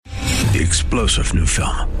The explosive new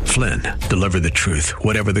film, Flynn, deliver the truth,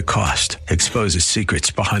 whatever the cost. Exposes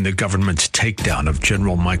secrets behind the government's takedown of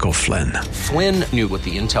General Michael Flynn. Flynn knew what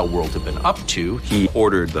the intel world had been up to. He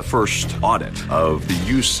ordered the first audit of the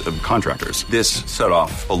use of contractors. This set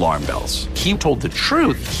off alarm bells. He told the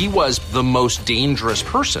truth. He was the most dangerous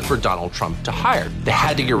person for Donald Trump to hire. They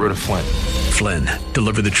had to get rid of Flynn. Flynn,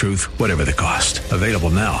 deliver the truth, whatever the cost. Available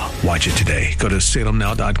now. Watch it today. Go to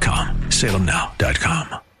salemnow.com.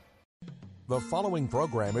 salemnow.com. The following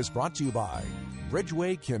program is brought to you by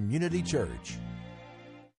Bridgeway Community Church.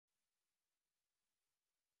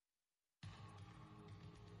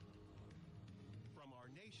 From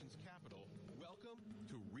our nation's capital, welcome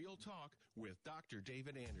to Real Talk with Dr.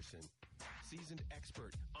 David Anderson. Seasoned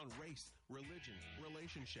expert on race, religion,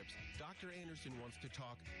 relationships, Dr. Anderson wants to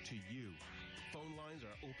talk to you. Phone lines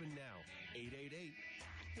are open now,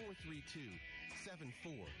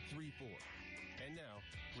 888-432-7434. And now,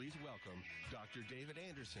 please welcome Dr. David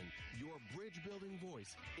Anderson, your bridge-building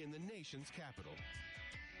voice in the nation's capital.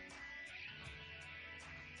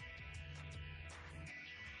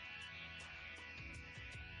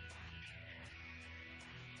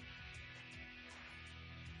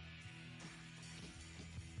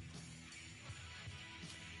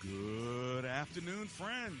 Good afternoon,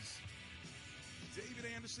 friends. David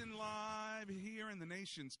Anderson live here in the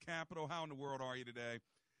nation's capital. How in the world are you today?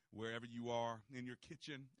 Wherever you are, in your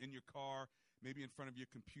kitchen, in your car, maybe in front of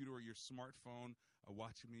your computer or your smartphone,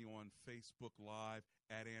 watching me on Facebook Live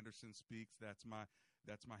at Anderson Speaks. That's my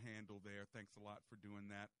handle there. Thanks a lot for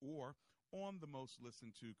doing that. Or on the most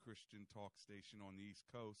listened to Christian talk station on the East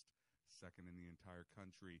Coast, second in the entire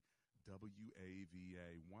country,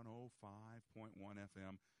 WAVA 105.1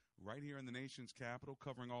 FM, right here in the nation's capital,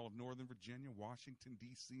 covering all of Northern Virginia, Washington,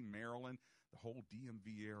 D.C., Maryland, the whole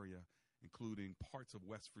DMV area, including parts of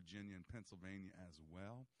West Virginia and Pennsylvania as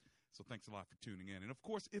well. So thanks a lot for tuning in. And, of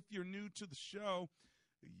course, if you're new to the show,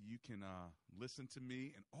 you can listen to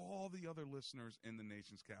me and all the other listeners in the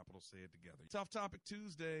nation's capital say it together. Tough Topic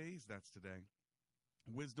Tuesdays, that's today.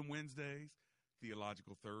 Wisdom Wednesdays,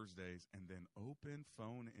 Theological Thursdays, and then Open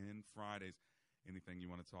Phone In Fridays. Anything you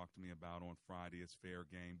want to talk to me about on Friday is fair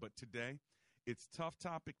game. But today, it's Tough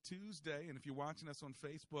Topic Tuesday, and if you're watching us on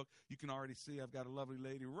Facebook, you can already see I've got a lovely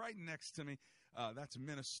lady right next to me. That's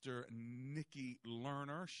Minister Nikki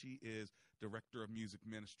Lerner. She is Director of Music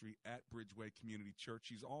Ministry at Bridgeway Community Church.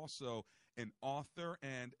 She's also an author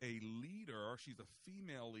and a leader. She's a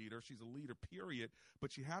female leader. She's a leader, period,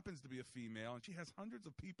 but she happens to be a female, and she has hundreds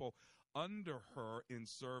of people under her in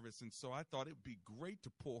service, and so I thought it would be great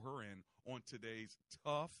to pull her in on today's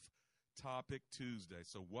Tough Topic Tuesday.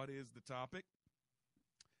 So what is the topic?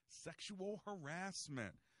 Sexual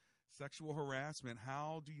harassment. Sexual harassment.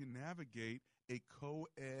 How do you navigate a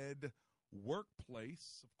co-ed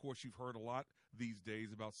workplace? Of course, you've heard a lot these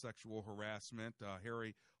days about sexual harassment.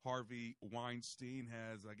 Harvey Weinstein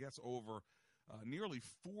has, I guess, over nearly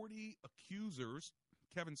 40 accusers.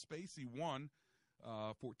 Kevin Spacey, one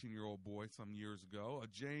 14-year-old boy some years ago.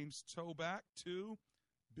 James Toback, 2.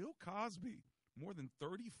 Bill Cosby, more than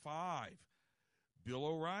 35. Bill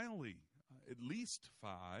O'Reilly, at least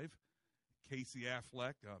 5. Casey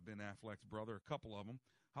Affleck, Ben Affleck's brother, a couple of them.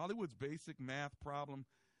 Hollywood's basic math problem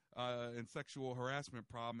and sexual harassment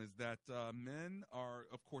problem is that men are,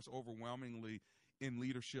 of course, overwhelmingly in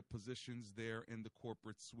leadership positions there in the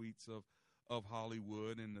corporate suites of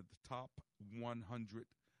Hollywood. And the top 100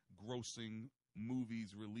 grossing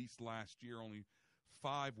movies released last year, only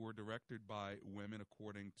 5 were directed by women,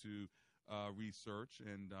 according to research,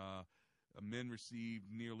 and men received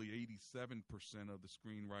nearly 87% of the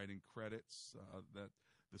screenwriting credits that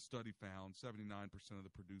the study found. 79% of the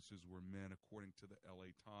producers were men, according to the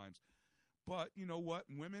LA Times. But you know what?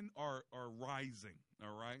 Women are rising,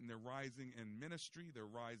 all right? And they're rising in ministry. They're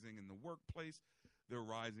rising in the workplace. They're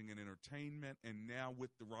rising in entertainment. And now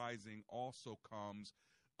with the rising also comes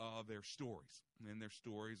their stories. And their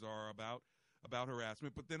stories are about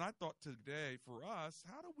harassment. But then I thought today for us,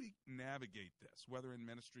 how do we navigate this, whether in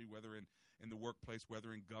ministry, whether in the workplace,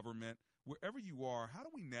 whether in government, wherever you are, how do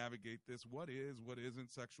we navigate this? What isn't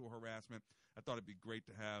sexual harassment? I thought it'd be great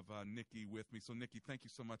to have Nikki with me. So, Nikki, thank you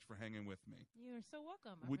so much for hanging with me. You're so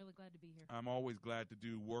welcome. I'm really glad to be here. I'm always glad to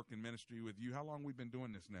do work in ministry with you. How long have we been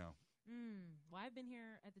doing this now? Well, I've been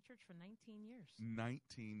here at the church for 19 years.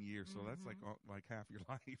 19 years. So that's like half your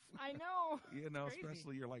life. I know. You know,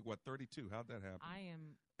 especially you're like, what, 32? How'd that happen? I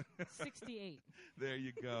am 68. There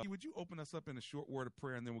you go. Would you open us up in a short word of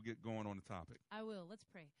prayer, and then we'll get going on the topic? I will. Let's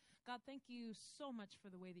pray. God, thank you so much for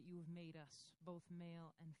the way that you have made us, both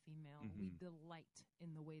male and female. We delight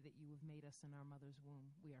in the way that you have made us in our mother's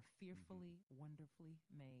womb. We are fearfully, wonderfully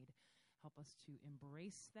made. Help us to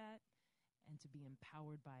embrace that and to be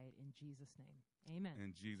empowered by it in Jesus' name. Amen.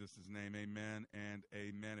 In Jesus' name, amen and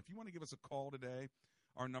amen. If you want to give us a call today,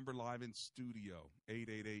 our number live in studio,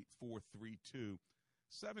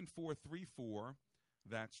 888-432-7434.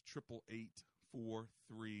 That's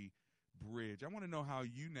 888-43-BRIDGE. I want to know how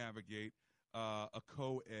you navigate a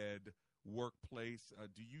co-ed workplace.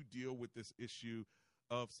 Do you deal with this issue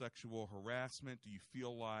of sexual harassment? Do you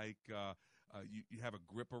feel like you have a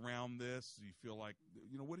grip around this? Do you feel like,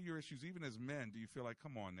 what are your issues? Even as men, do you feel like,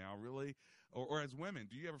 come on now, really? Or as women,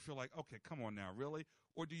 do you ever feel like, okay, come on now, really?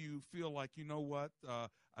 Or do you feel like, you know what, I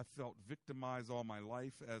felt victimized all my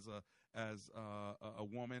life as a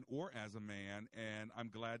woman or as a man, and I'm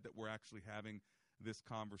glad that we're actually having this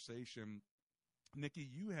conversation. Nikki,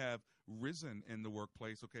 you have risen in the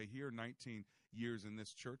workplace, okay, here 19 years in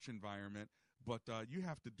this church environment, but you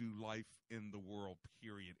have to do life in the world,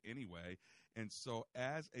 period, anyway. And so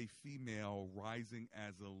as a female rising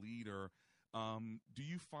as a leader, do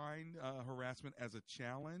you find harassment as a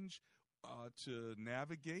challenge to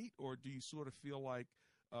navigate, or do you sort of feel like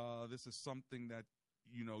this is something that,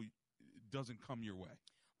 doesn't come your way?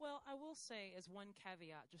 Well, I will say as one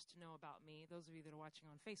caveat, just to know about me, those of you that are watching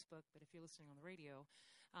on Facebook, but if you're listening on the radio,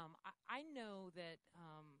 I know that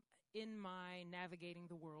in my navigating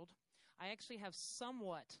the world, I actually have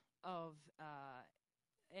somewhat of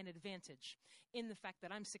an advantage in the fact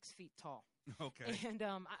that I'm 6 feet tall. Okay. And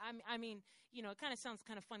I mean, it kind of sounds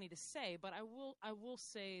kind of funny to say, but I will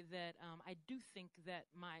say that I do think that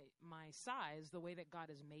my size, the way that God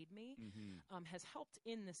has made me, has helped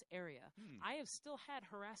in this area. I have still had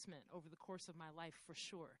harassment over the course of my life, for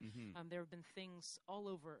sure. There have been things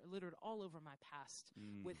littered all over my past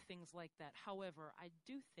with things like that. However, I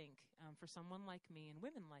do think for someone like me and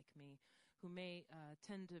women like me, who may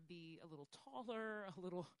tend to be a little taller, a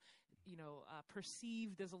little,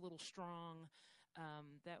 perceived as a little strong,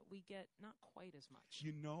 that we get not quite as much.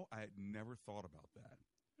 I had never thought about that.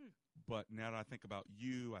 But now that I think about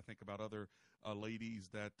you, I think about other ladies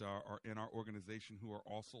that are in our organization who are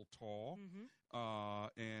also tall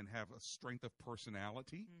and have a strength of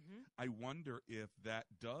personality. I wonder if that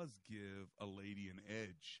does give a lady an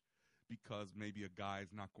edge, because maybe a guy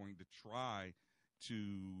is not going to try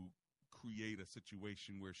to create a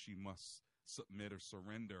situation where she must submit or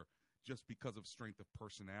surrender just because of strength of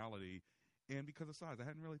personality and because of size. I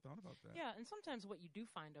hadn't really thought about that. Yeah, and sometimes what you do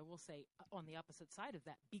find, I will say, on the opposite side of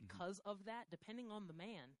that, because of that, depending on the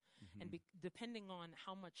man and depending on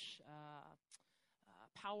how much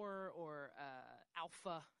power or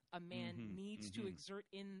alpha a man needs to exert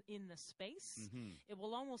in the space, it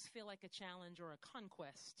will almost feel like a challenge or a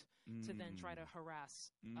conquest to then try to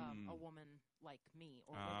harass a woman like me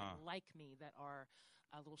or women like me that are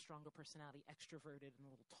a little stronger personality, extroverted, and a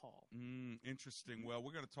little tall. Interesting. Well,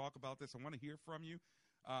 we're going to talk about this. I want to hear from you.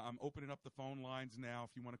 I'm opening up the phone lines now.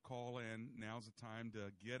 If you want to call in, now's the time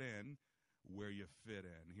to get in where you fit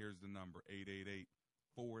in. Here's the number,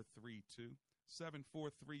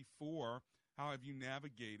 888-432-7434. How have you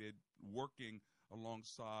navigated working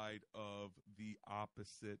alongside of the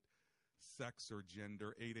opposite sex or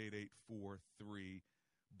gender?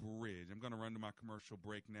 888-43-BRIDGE. I'm going to run to my commercial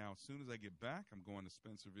break now. As soon as I get back, I'm going to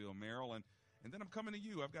Spencerville, Maryland, and then I'm coming to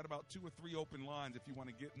you. I've got about 2 or 3 open lines. If you want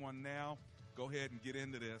to get one now, go ahead and get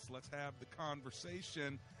into this. Let's have the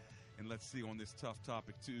conversation, and let's see on this Tough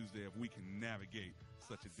Topic Tuesday if we can navigate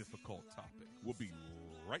such a difficult topic. We'll be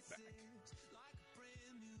right back.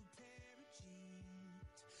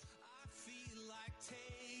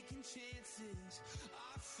 Chances,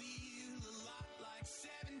 I feel a lot like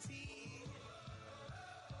 17.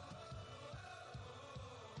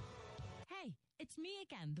 Hey, it's me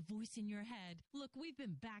again, the voice in your head. Look, we've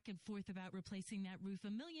been back and forth about replacing that roof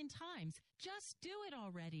a million times. Just do it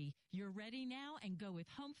already. You're ready now, and go with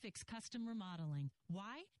Home Fix Custom Remodeling.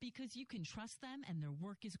 Why? Because you can trust them and their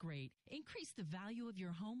work is great. Increase the value of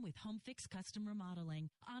your home with Home Fix Custom Remodeling.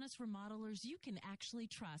 Honest remodelers you can actually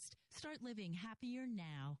trust. Start living happier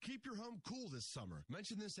now. Keep your home cool this summer.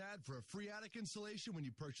 Mention this ad for a free attic installation when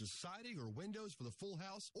you purchase siding or windows for the full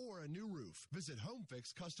house or a new roof. Visit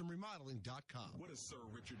homefixcustomremodeling.com. What is Sir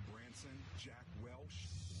Richard Branson, Jack Welch,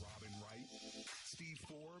 Robin Wright, Steve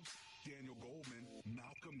Forbes, Daniel Goldman,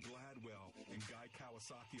 Malcolm Gladwell, and Guy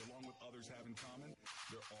Kawasaki, along with others, have in common?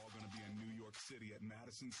 They're all going to be in New York City at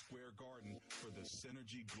Madison Square Garden for the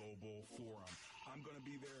Synergy Global Forum. I'm going to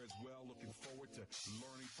be there as well, looking forward to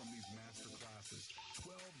learning from these master classes.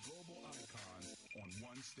 12 global icons on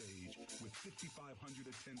one stage with 5,500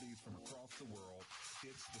 attendees from across the world.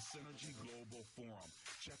 It's the Synergy Global Forum.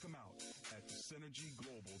 Check them out at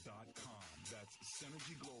synergyglobal.com. That's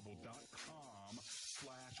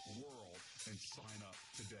synergyglobal.com/world and sign up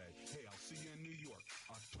today. Hey, I'll see you in New York,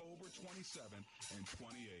 October 27th and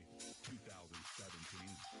 28th, 2017.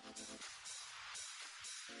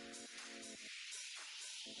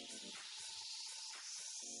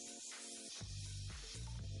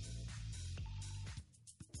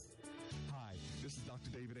 Hi, this is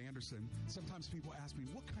Dr. David Anderson. Sometimes people ask me,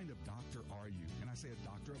 what kind of doctor are you? And I say, a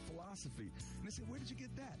doctor of philosophy. And they say, where did you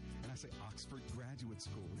get that? And I say, Oxford Graduate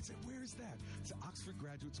School. And they say, where is that? So Oxford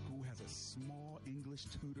Graduate School has a small English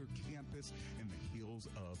tutor campus in the hills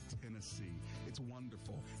of Tennessee. It's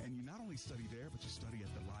wonderful. And you not only study there, but you study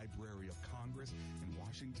at the Library of Congress in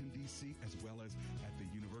Washington, D.C., as well as at the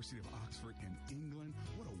University of Oxford in England.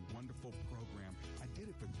 What a wonderful program. I did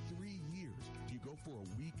it for 3 years. You go for a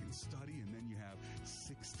week and study, and then you have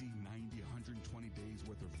 60, 90, 120 days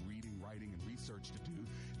worth of reading, writing, and research to do.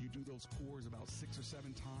 You do those cores about 6 or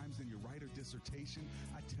 7 times, then you write a dissertation.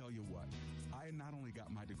 I tell you what, I not only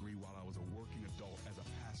got my degree while I was a working adult as a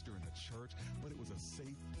pastor in a church, but it was a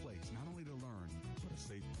safe place, not only to learn, but a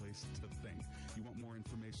safe place to think. You want more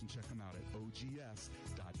information, check them out at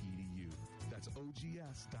ogs.edu. That's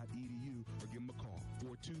ogs.edu, or give them a call,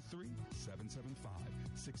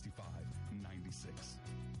 423-775-6596.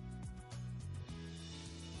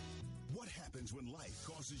 What happens when life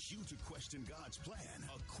causes you to question God's plan?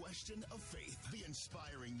 A Question of Faith. The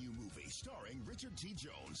inspiring new movie starring Richard T.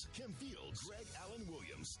 Jones, Kim Fields, Greg Allen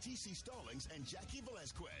Williams, T.C. Stallings, and Jackie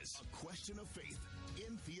Velasquez. A Question of Faith.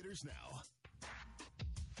 In theaters now.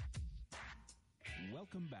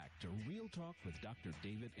 Welcome back to Real Talk with Dr.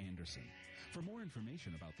 David Anderson. For more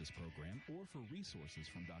information about this program or for resources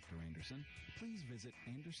from Dr. Anderson, please visit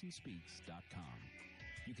AndersonSpeaks.com.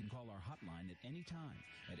 You can call our hotline at any time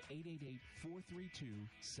at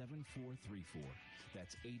 888-432-7434.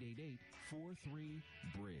 That's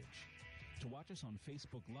 888-43-BRIDGE. To watch us on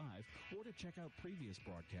Facebook Live or to check out previous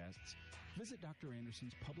broadcasts, visit Dr.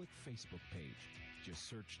 Anderson's public Facebook page. Just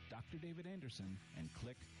search Dr. David Anderson and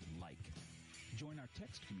click like. Join our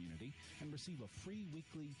text community and receive a free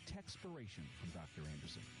weekly Textpiration from Dr.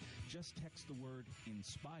 Anderson. Just text the word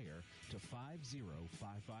INSPIRE to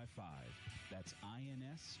 50555. That's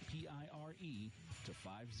INSPIRE to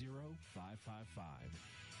 50555.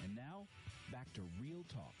 And now, back to Real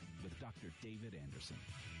Talk with Dr. David Anderson.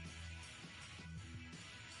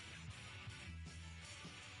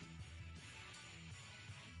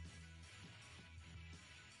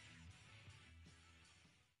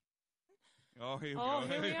 Oh, here we go.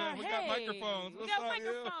 Here we are. We hey, got microphones. We What's got up,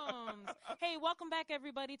 microphones. Hey, welcome back,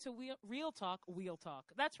 everybody, to Real Talk, Wheel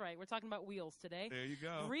Talk. That's right. We're talking about wheels today. There you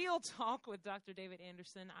go. Real Talk with Dr. David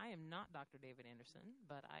Anderson. I am not Dr. David Anderson,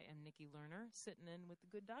 but I am Nikki Lerner, sitting in with the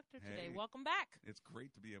good doctor today. Hey, welcome back. It's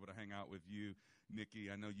great to be able to hang out with you,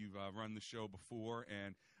 Nikki. I know you've run the show before,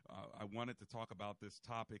 and I wanted to talk about this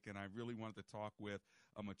topic, and I really wanted to talk with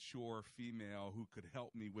a mature female who could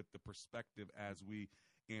help me with the perspective as we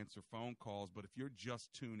answer phone calls. But if you're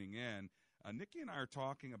just tuning in, Nikki and I are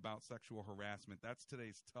talking about sexual harassment. That's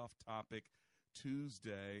today's Tough Topic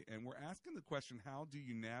Tuesday, and we're asking the question, how do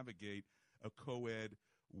you navigate a co-ed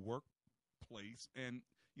workplace? And,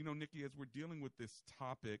 you know, Nikki, as we're dealing with this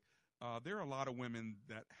topic, there are a lot of women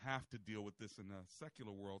that have to deal with this in the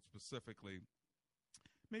secular world specifically,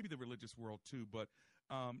 maybe the religious world too, but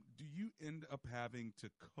do you end up having to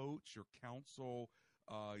coach or counsel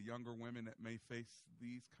younger women that may face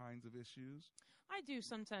these kinds of issues? I do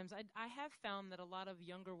sometimes. I have found that a lot of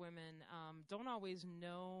younger women don't always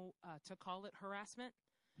know to call it harassment.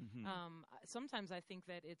 Mm-hmm. Sometimes I think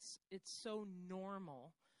that it's so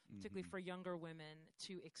normal, particularly for younger women,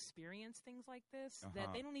 to experience things like this,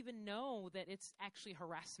 that they don't even know that it's actually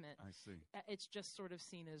harassment. I see. It's just sort of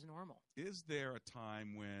seen as normal. Is there a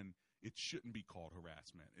time when it shouldn't be called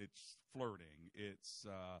harassment? It's flirting. It's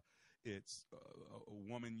a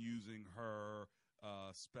woman using her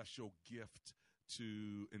special gift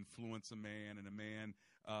to influence a man, and a man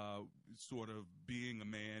sort of being a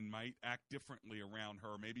man might act differently around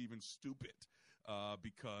her, maybe even stupid,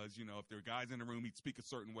 because, you know, if there are guys in the room, he'd speak a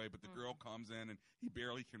certain way, but the girl comes in and he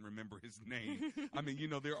barely can remember his name. I mean, you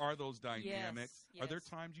know, there are those dynamics. Yes. Are there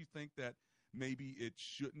times you think that maybe it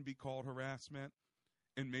shouldn't be called harassment,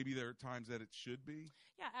 and maybe there are times that it should be?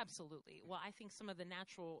 Yeah, absolutely. Well, I think some of the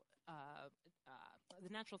natural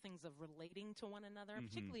things of relating to one another,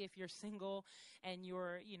 particularly if you're single and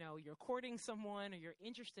you're courting someone or you're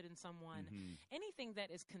interested in someone, anything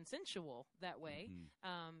that is consensual that way,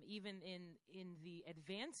 even in the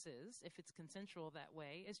advances, if it's consensual that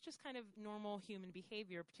way, is just kind of normal human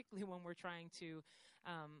behavior, particularly when we're trying to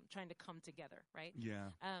trying to come together, right?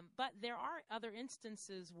 Yeah. But there are other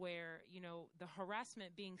instances where, the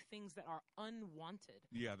harassment being things that are unwanted.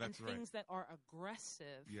 Yeah, that's and right. things that are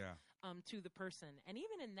aggressive Yeah. To the person. And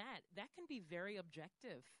even in that can be very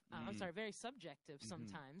objective. Very subjective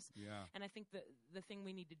sometimes. Yeah. And I think the thing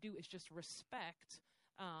we need to do is just respect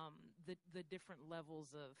the different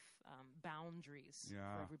levels of boundaries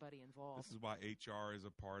for everybody involved. This is why HR is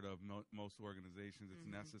a part of most organizations. It's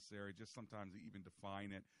necessary, just sometimes to even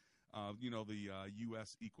define it. The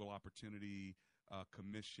U.S. Equal Opportunity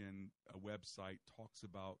Commission website talks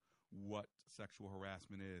about what sexual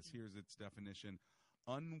harassment is. Here's its definition.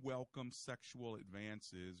 Unwelcome sexual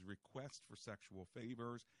advances, requests for sexual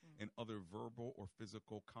favors, and other verbal or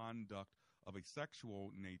physical conduct of a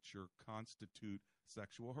sexual nature constitute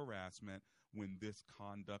sexual harassment when this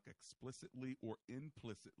conduct explicitly or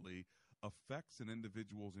implicitly affects an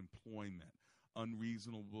individual's employment,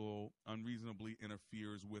 unreasonably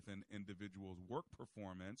interferes with an individual's work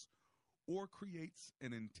performance, or creates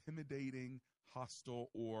an intimidating, hostile,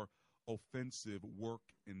 or offensive work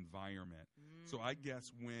environment. So I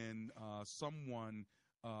guess when someone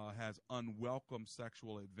has unwelcome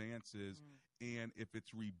sexual advances, and if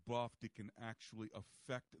it's rebuffed, it can actually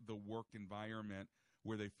affect the work environment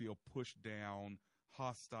where they feel pushed down,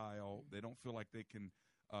 hostile, they don't feel like they can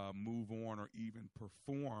move on or even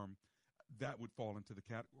perform. That would fall into the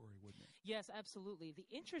category, wouldn't it? Yes, absolutely. The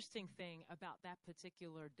interesting thing about that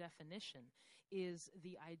particular definition is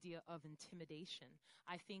the idea of intimidation.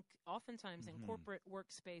 I think oftentimes in corporate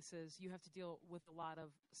workspaces, you have to deal with a lot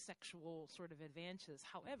of sexual sort of advances.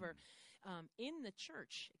 However, in the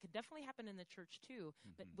church, it could definitely happen in the church too,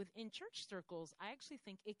 but within church circles, I actually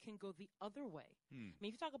think it can go the other way. I mean,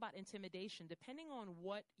 if you talk about intimidation, depending on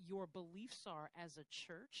what your beliefs are as a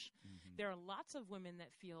church, there are lots of women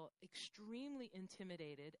that feel extremely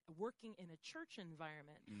intimidated working in a church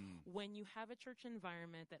environment when you have a church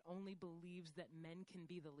environment that only believes that men can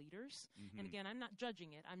be the leaders. And again, I'm not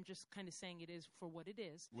judging it. I'm just kind of saying it is for what it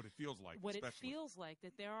is. What it feels like. What it feels like,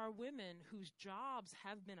 that there are women whose jobs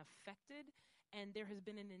have been affected, and there has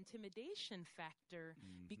been an intimidation factor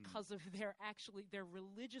because of their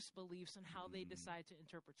religious beliefs and how they decide to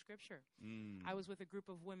interpret scripture. I was with a group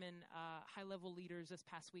of women, high-level leaders this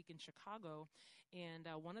past week in Chicago, and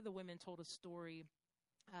one of the women told a story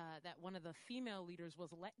that one of the female leaders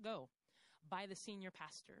was let go by the senior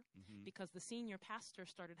pastor because the senior pastor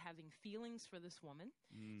started having feelings for this woman,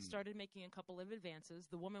 started making a couple of advances.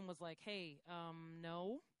 The woman was like, hey,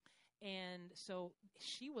 no. And so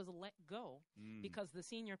she was let go because the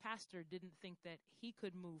senior pastor didn't think that he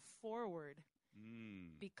could move forward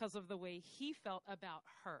because of the way he felt about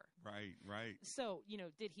her. Right. So,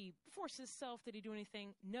 did he force himself? Did he do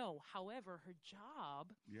anything? No. However, her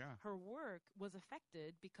job, her work was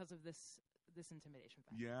affected because of this intimidation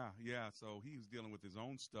factor. Yeah. So he was dealing with his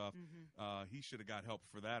own stuff. He should have got help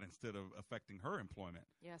for that instead of affecting her employment.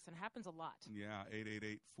 Yes, and it happens a lot. Yeah,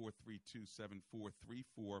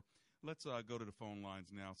 888-432-7434. Let's go to the phone lines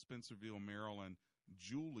now. Spencerville, Maryland.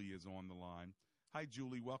 Julie is on the line. Hi,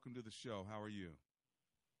 Julie. Welcome to the show. How are you?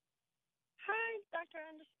 Hi, Dr.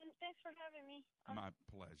 Anderson. Thanks for having me. My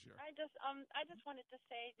pleasure. I just wanted to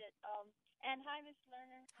say that, and hi, Ms.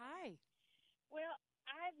 Lerner. Hi. Well,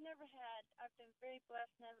 I've been very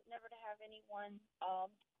blessed never to have anyone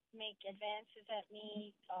make advances at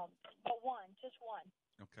me, but just one.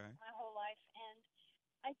 Okay. My whole life. And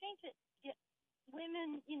I think that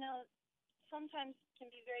women, sometimes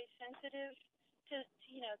can be very sensitive to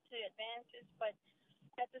advances, but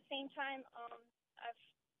at the same time,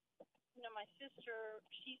 my sister,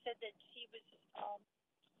 she said that she was,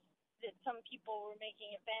 that some people were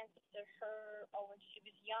making advances to her when she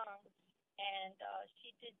was young, and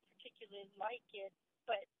she didn't particularly like it,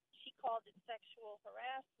 but she called it sexual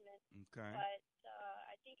harassment. Okay. But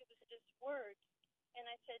I think it was just words, and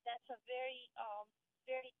I said that's a very,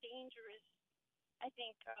 very dangerous, I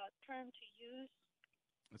think, term to use.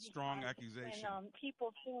 A strong accusation. And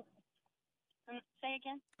people feel. Say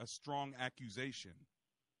again. A strong accusation.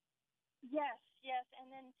 Yes,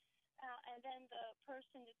 and then the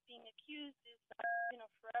person that's being accused is,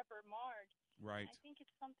 forever marred. Right. I think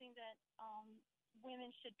it's something that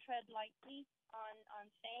women should tread lightly on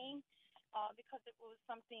saying, because it was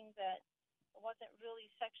something that wasn't really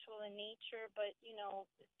sexual in nature, but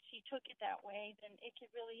she took it that way, then it could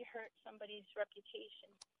really hurt somebody's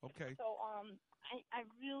reputation. Okay. So I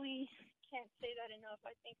really can't say that enough.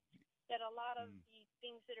 I think that a lot of the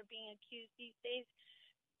things that are being accused these days,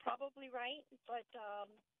 probably right, but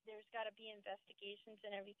there's got to be investigations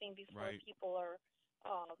and everything before people are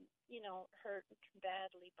hurt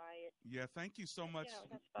badly by it. Yeah, thank you so much.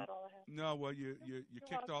 That's about all I have. No, well, you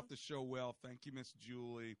kicked welcome. off the show well. Thank you, Miss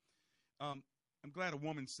Julie. I'm glad a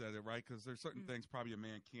woman said it, right? Because there's certain things probably a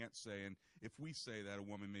man can't say, and if we say that a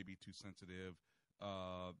woman may be too sensitive,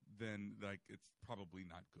 then like it's probably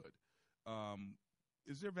not good.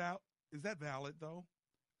 Is that valid though?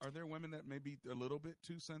 Are there women that may be a little bit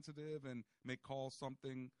too sensitive and may call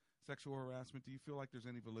something sexual harassment? Do you feel like there's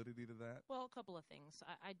any validity to that? Well, a couple of things.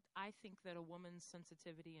 I think that a woman's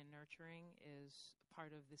sensitivity and nurturing is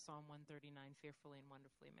part of the Psalm 139, fearfully and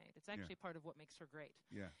wonderfully made. It's actually part of what makes her great.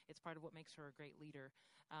 Yeah. It's part of what makes her a great leader.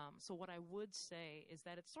 So what I would say is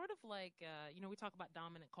that it's sort of like, we talk about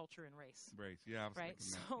dominant culture and race. Race, yeah. I was right.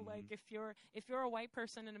 thinking So that. like if you're a white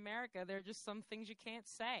person in America, there are just some things you can't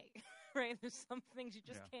say, right? There's some things you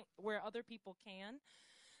just can't, where other people can.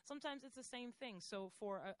 Sometimes it's the same thing. So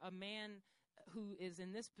for a man who is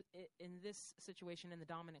in this situation in the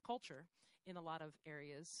dominant culture in a lot of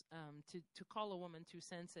areas, to call a woman too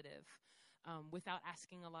sensitive without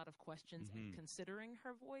asking a lot of questions and considering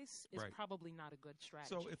her voice is probably not a good strategy.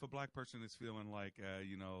 So if a black person is feeling like,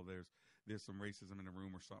 there's some racism in the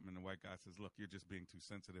room or something, and the white guy says, look, you're just being too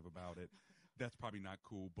sensitive about it, that's probably not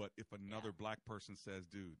cool. But if another black person says,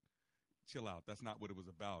 dude, chill out. That's not what it was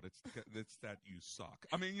about. It's that you suck.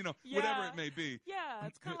 I mean, whatever it may be. Yeah,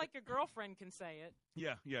 it's kind of like your girlfriend can say it.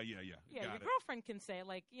 Yeah. Yeah, your girlfriend can say it,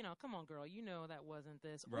 like, come on, girl, that wasn't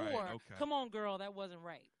this. Right, or, okay. come on, girl, that wasn't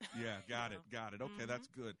right. Yeah, got it. Okay, that's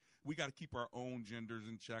good. We got to keep our own genders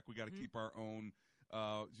in check. We got to keep our own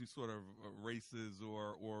sort of races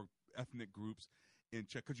or ethnic groups in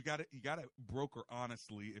check, because you got to broker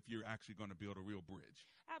honestly if you're actually going to build a real bridge.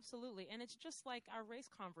 Absolutely. And it's just like our race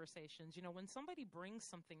conversations. When somebody brings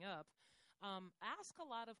something up, ask a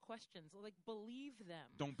lot of questions. Like, believe them.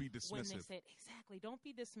 Don't be dismissive. When they say it. Exactly. Don't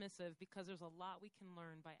be dismissive, because there's a lot we can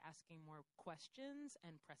learn by asking more questions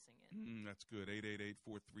and pressing in. That's good.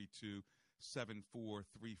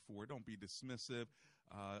 888-432-7434. Don't be dismissive.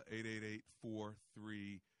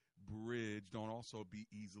 888-43-BRIDGE. Don't also be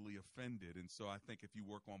easily offended. And so I think if you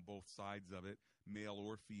work on both sides of it, male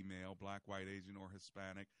or female, black, white, Asian, or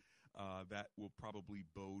Hispanic, that will probably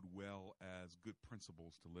bode well as good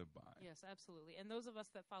principles to live by. Yes, absolutely. And those of us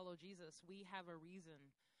that follow Jesus, we have a reason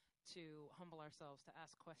to humble ourselves, to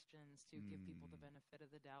ask questions, to give people the benefit of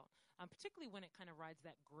the doubt, particularly when it kind of rides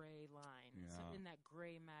that gray line, so in that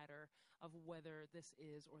gray matter of whether this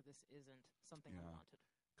is or this isn't something unwanted.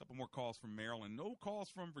 A couple more calls from Maryland. No calls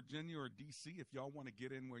from Virginia or D.C. If y'all want to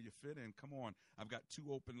get in where you fit in, come on. I've got 2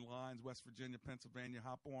 open lines, West Virginia, Pennsylvania.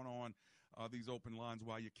 Hop on these open lines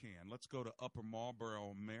while you can. Let's go to Upper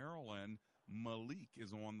Marlboro, Maryland. Malik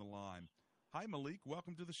is on the line. Hi, Malik.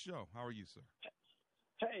 Welcome to the show. How are you, sir?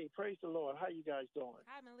 Hey, praise the Lord. How you guys doing?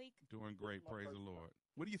 Hi, Malik. Doing great. Praise the Lord.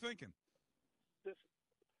 What are you thinking?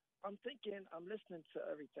 I'm listening to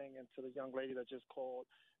everything and to the young lady that just called.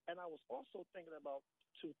 And I was also thinking about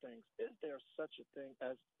 2 things. Is there such a thing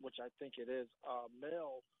as, which I think it is,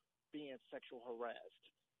 male being sexual harassed?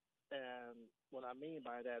 And what I mean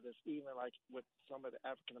by that is even like with some of the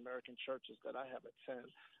African-American churches that I have attended,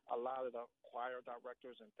 a lot of the choir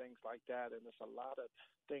directors and things like that, and there's a lot of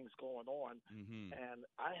things going on. And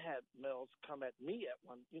I had males come at me at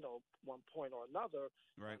one point or another,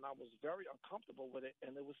 and I was very uncomfortable with it,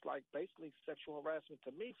 and it was like basically sexual harassment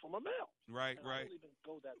to me from a male. Right. I don't even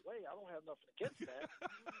go that way. I don't have nothing against that,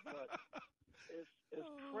 but it's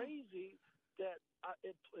crazy that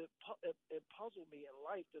it puzzled me in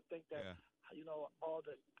life to think that all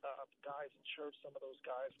the guys in church, some of those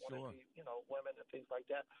guys want to be women and things like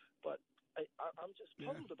that. But I'm just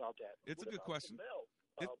puzzled about that. It's a good question.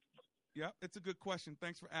 It's a good question.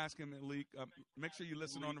 Thanks for asking, Malik. Make sure you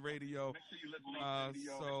listen on the radio. I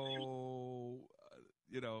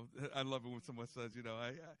love it when someone says,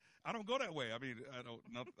 I don't go that way. I mean,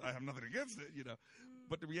 I have nothing against it,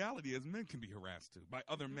 But the reality is men can be harassed too by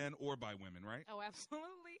other men or by women, right? Oh,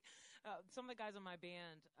 absolutely. Some of the guys in my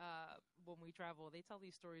band, when we travel, they tell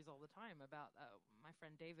these stories all the time about my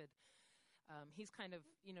friend David. He's kind of,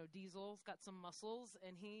 Diesel's got some muscles,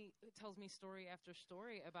 and he tells me story after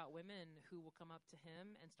story about women who will come up to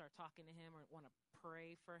him and start talking to him or want to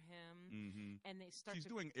pray for him. And they start She's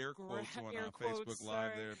doing air quotes on Facebook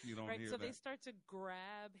Live there if you don't hear so that. they start to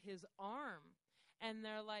grab his arm and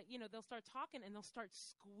they're like, they'll start talking and they'll start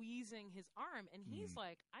squeezing his arm, and he's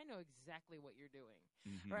like, I know exactly what you're doing,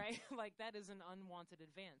 right? Like, that is an unwanted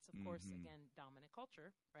advance. Of course, again, dominant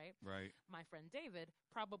culture, right? Right. My friend David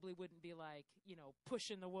probably wouldn't be like,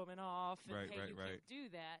 pushing the woman off and, hey, you can't do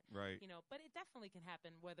that. Right. But it definitely can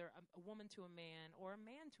happen, whether a woman to a man or a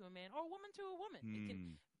man to a man or a woman to a woman.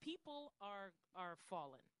 People are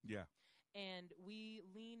fallen. Yeah. And we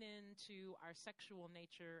lean into our sexual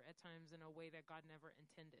nature at times in a way that God never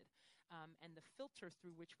intended. And the filter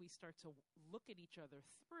through which we start to look at each other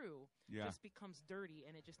through just becomes dirty,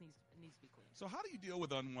 and it just needs to be clean. So how do you deal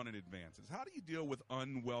with unwanted advances? How do you deal with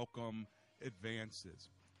unwelcome advances?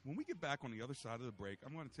 When we get back on the other side of the break,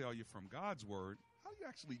 I'm going to tell you from God's word, how do you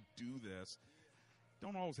actually do this?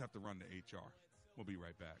 Don't always have to run to HR. We'll be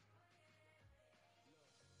right back.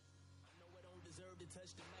 I know I don't deserve to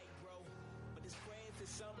touch the mic, bro, but this craft is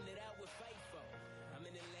something that I would fight for. I'm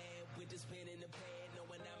in the lab with this pen in the pad,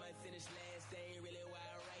 knowing I might finish last. That ain't really why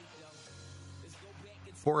I write, though. Let's go back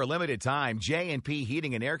and For a limited time, J&P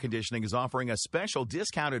Heating and Air Conditioning is offering a special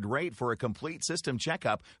discounted rate for a complete system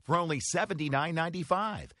checkup for only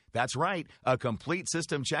 $79.95. That's right, a complete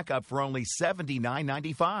system checkup for only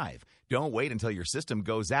 $79.95. Don't wait until your system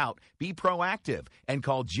goes out. Be proactive and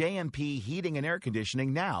call J&P Heating and Air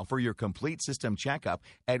Conditioning now for your complete system checkup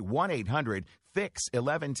at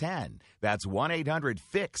 1-800-FIX-1110. That's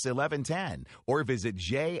 1-800-FIX-1110. Or visit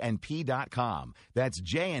jnp.com. That's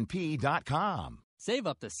jnp.com. Save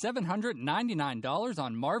up to $799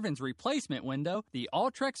 on Marvin's replacement window, the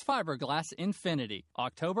Ultrex Fiberglass Infinity.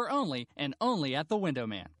 October only, and only at The Window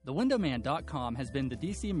Man. TheWindowMan.com has been the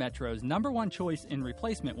DC Metro's #1 choice in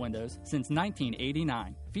replacement windows since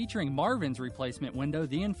 1989. Featuring Marvin's replacement window,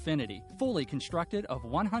 the Infinity, fully constructed of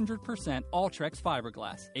 100% Ultrex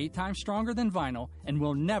fiberglass, 8 times stronger than vinyl, and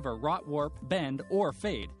will never rot, warp, bend, or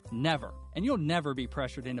fade. Never. And you'll never be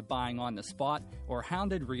pressured into buying on the spot or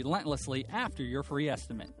hounded relentlessly after your free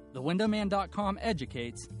estimate. TheWindowMan.com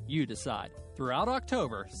educates, you decide. Throughout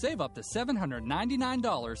October, save up to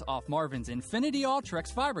 $799 off Marvin's Infinity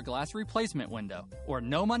Ultrex Fiberglass Replacement Window. Or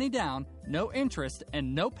no money down, no interest,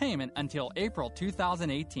 and no payment until April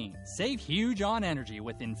 2018. Save huge on energy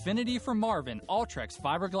with Infinity from Marvin Ultrex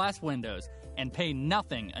Fiberglass Windows and pay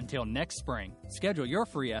nothing until next spring. Schedule your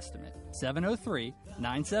free estimate.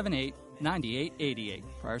 703-978-9888.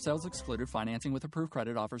 Prior sales excluded. Financing with approved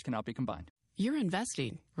credit offers cannot be combined. You're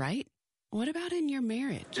investing, right? What about in your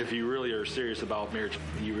marriage? If you really are serious about marriage,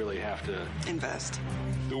 you really have to invest.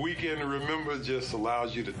 The Weekend to Remember just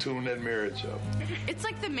allows you to tune that marriage up. It's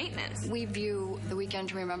like the maintenance. We view the Weekend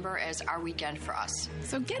to Remember as our weekend for us.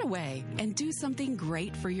 So get away and do something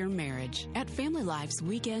great for your marriage at Family Life's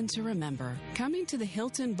Weekend to Remember. Coming to the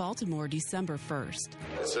Hilton Baltimore December 1st.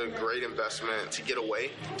 It's a great investment to get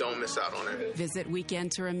away. Don't miss out on it. Visit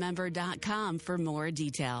weekendtoremember.com for more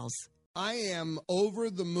details. I am over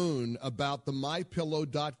the moon about the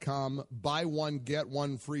MyPillow.com buy one, get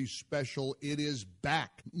one free special. It is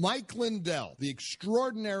back. Mike Lindell, the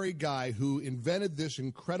extraordinary guy who invented this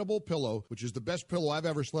incredible pillow, which is the best pillow I've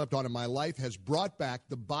ever slept on in my life, has brought back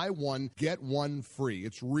the buy one, get one free.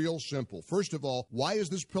 It's real simple. First of all, why is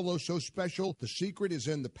this pillow so special? The secret is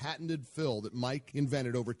in the patented fill that Mike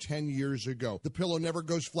invented over 10 years ago. The pillow never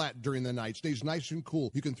goes flat during the night, stays nice and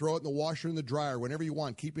cool. You can throw it in the washer and the dryer whenever you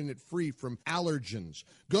want, keeping it free from allergens.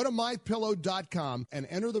 Go to MyPillow.com and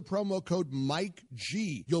enter the promo code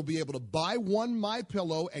MikeG. You'll be able to buy one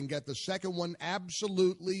MyPillow and get the second one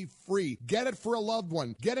absolutely free. Get it for a loved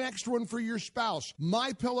one. Get an extra one for your spouse.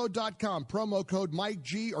 MyPillow.com, promo code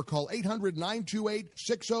MikeG, or call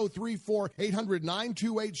 800-928-6034.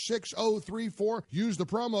 800-928-6034. Use the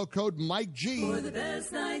promo code MikeG. For the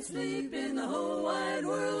best night's sleep in the whole wide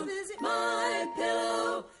world, visit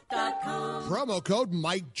MyPillow.com. Promo code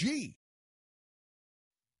MikeG.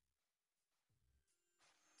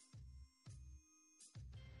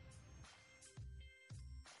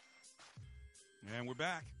 And we're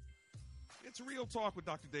back. It's Real Talk with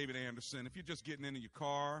Dr. David Anderson. If you're just getting into your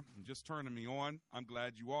car and just turning me on, I'm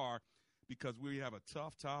glad you are, because we have a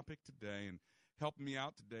tough topic today. And helping me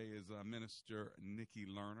out today is Minister Nikki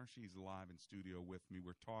Lerner. She's live in studio with me.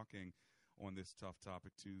 We're talking on this Tough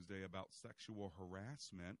Topic Tuesday about sexual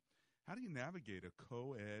harassment. How do you navigate a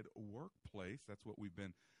co-ed workplace? That's what we've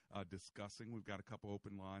been discussing. We've got a couple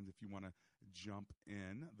open lines. If you want to jump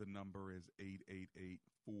in, the number is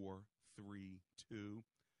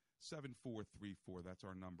 888-432-7434. That's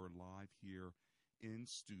our number live here in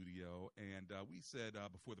studio. And we said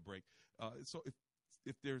before the break, so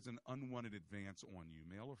if there's an unwanted advance on you,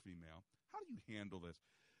 male or female, how do you handle this?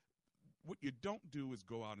 What you don't do is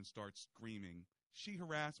go out and start screaming, she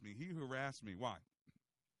harassed me, he harassed me. Why?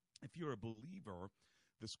 if you're a believer,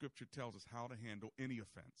 the scripture tells us how to handle any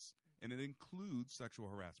offense, and it includes sexual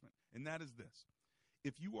harassment. And that is this.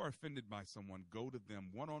 If you are offended by someone, go to them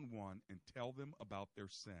one-on-one and tell them about their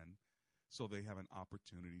sin so they have an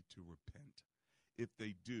opportunity to repent. If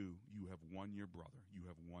they do, you have won your brother. You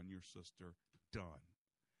have won your sister. Done.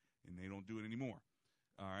 And they don't do it anymore.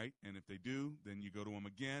 All right? And if they do, then you go to them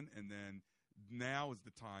again, and then now is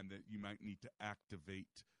the time that you might need to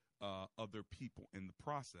activate other people in the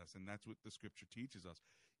process, and that's what the scripture teaches us.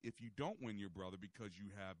 If you don't win your brother because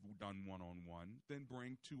you have done one-on-one, then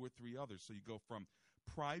bring 2 or 3 others. So you go from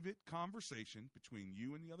private conversation between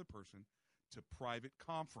you and the other person to private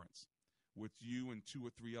conference with you and 2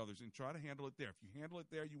 or 3 others, and try to handle it there. If you handle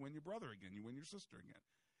it there, you win your brother again, you win your sister again.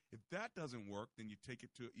 If that doesn't work, then you take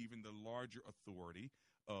it to even the larger authority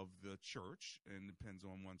of the church, and depends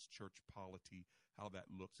on one's church polity, how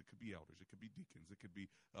that looks. It could be elders, it could be deacons, it could be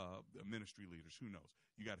ministry leaders, who knows?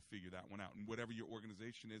 You got to figure that one out. And whatever your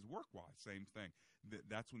organization is work-wise, same thing.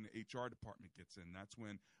 That's when the HR department gets in. That's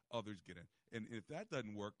when others get in. And if that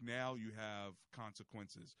doesn't work, now you have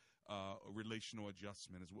consequences. Relational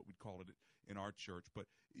adjustment is what we'd call it in our church. But,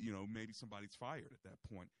 maybe somebody's fired at that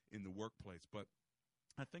point in the workplace. But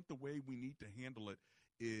I think the way we need to handle it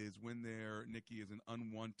is when Nikki, is an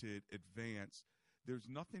unwanted advance, there's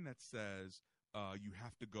nothing that says you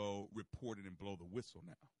have to go report it and blow the whistle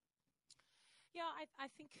now. Yeah, I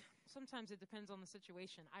think sometimes it depends on the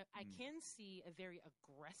situation. I can see a very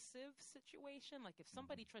aggressive situation, like if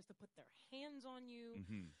somebody tries to put their hands on you,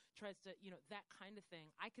 tries to, that kind of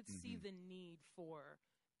thing. I could see the need for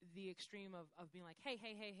the extreme of being like, hey,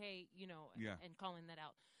 and calling that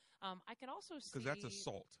out. I could also see... Because that's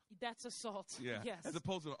assault. That's assault, yeah. Yes. As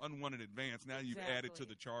opposed to an unwanted advance. Now you've added to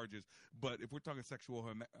the charges. But if we're talking sexual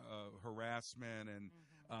harassment and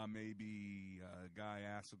maybe a guy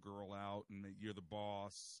asks a girl out and you're the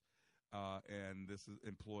boss and this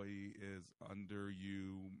employee is under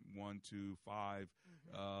you 1, 2, 5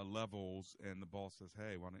 levels, and the boss says,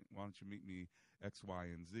 hey, why don't you meet me X, Y,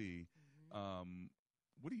 and Z?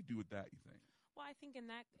 What do you do with that, you think? Well, I think in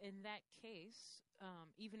that case,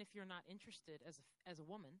 even if you're not interested as a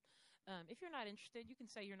woman, if you're not interested, you can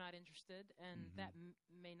say you're not interested, and that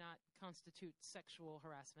may not constitute sexual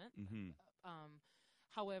harassment.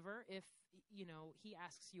 However, if he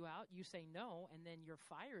asks you out, you say no, and then you're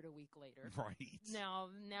fired a week later. Right. Now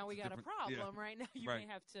we got a problem, right? Now you may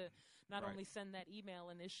have to not only send that email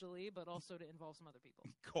initially, but also to involve some other people.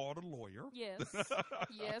 Call a lawyer. Yes.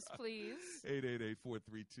 Yes, please.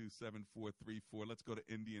 888-432-7434. Let's go to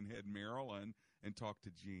Indian Head, Maryland, and talk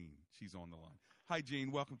to Jean. She's on the line. Hi,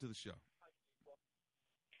 Jean. Welcome to the show.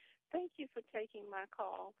 Thank you for taking my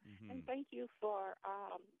call, and thank you for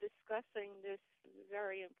discussing this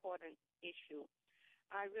very important issue.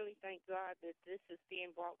 I really thank God that this is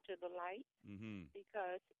being brought to the light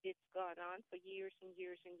because it's gone on for years and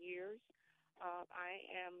years and years. I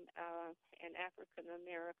am an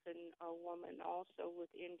African-American woman also with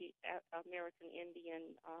American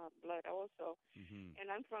Indian blood also, and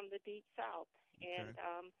I'm from the Deep South, and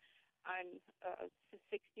I'm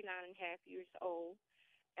 69 and a half years old.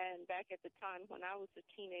 And back at the time when I was a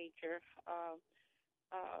teenager,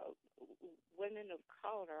 women of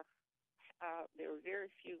color, there were very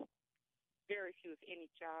few, if any,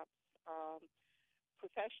 jobs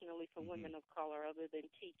professionally for women of color other than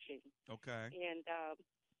teaching. Okay. And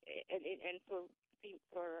for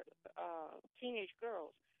teenage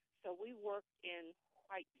girls, so we worked in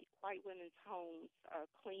white women's homes,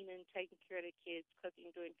 cleaning, taking care of the kids,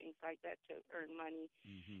 cooking, doing things like that to earn money.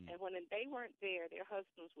 And when they weren't there, their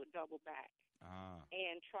husbands would double back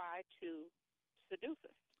and try to seduce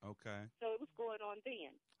us. Okay. So it was going on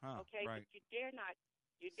then. Okay, right. but you dare not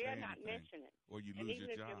mention it. Or you and lose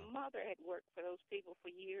even your job. if your mother had worked for those people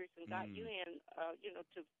for years and got you in,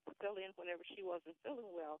 to fill in whenever she wasn't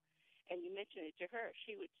feeling well, and you mention it to her,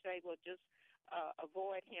 she would say, "Well, just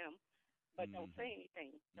avoid him." But don't say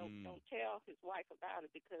anything. Don't tell his wife about it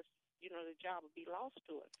because the job would be lost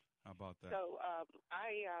to us. How about that? So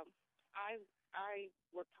I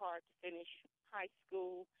worked hard to finish high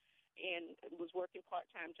school and was working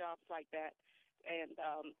part-time jobs like that, and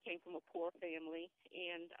came from a poor family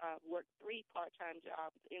and worked 3 part-time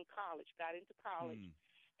jobs in college. Got into college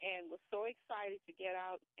and was so excited to get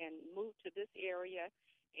out and move to this area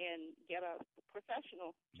and get a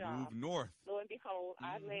professional job. Move north. Lo and behold,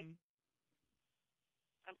 I'm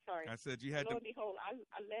sorry. I said you had Lo to. and behold, I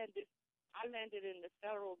landed in the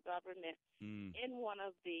federal government in one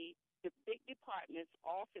of the big departments,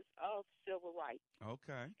 Office of Civil Rights.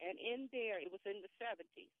 Okay. And in there, it was in the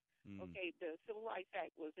 70s. Okay, the Civil Rights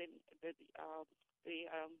Act was in the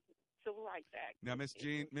Civil Rights Act. Now, Miss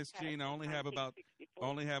Jean, I only have about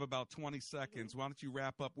 20 seconds. Why don't you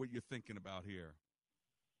wrap up what you're thinking about here?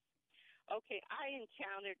 Okay, I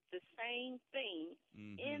encountered the same thing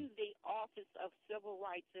in the Office of Civil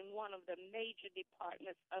Rights in one of the major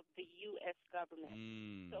departments of the U.S. government.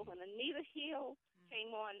 So when Anita Hill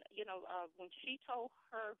came on, when she told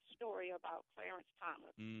her story about Clarence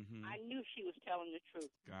Thomas, I knew she was telling the truth.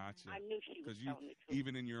 Gotcha. I knew she was telling the truth.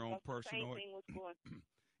 Even in your own personal, the same thing was going.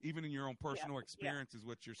 Even in your own personal experience is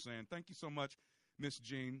what you're saying. Thank you so much, Miss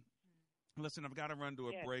Jean. Listen, I've got to run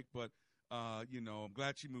to a break, but I'm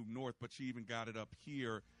glad she moved north, but she even got it up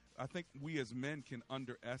here. I think we as men can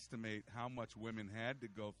underestimate how much women had to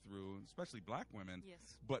go through, especially black women,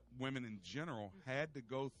 but women in general had to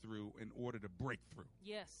go through in order to break through.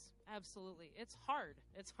 Yes, absolutely. It's hard.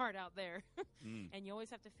 It's hard out there. And you always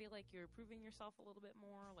have to feel like you're proving yourself a little bit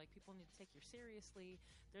more, like people need to take you seriously.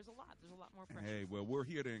 There's a lot more pressure. Hey, well, we're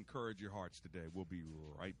here to encourage your hearts today. We'll be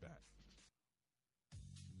right back.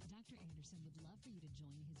 Dr. Anderson would love for you to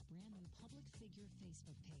join his brand new public figure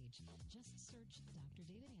Facebook page. Just search Dr.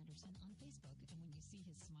 David Anderson on Facebook, and when you see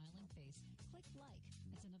his smiling face, click like.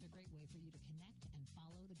 It's another great way for you to connect and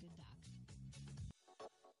follow the good doc.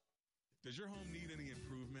 Does your home need any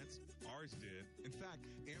improvements? Ours did. In fact,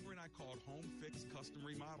 Amber and I called Home Fix Custom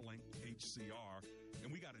Remodeling, HCR,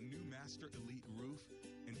 and we got a new Master Elite roof.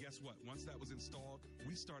 And guess what? Once that was installed,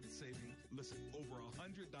 we started saving, over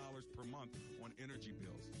 $100 per month on energy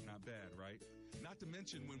bills. Not bad, right? Not to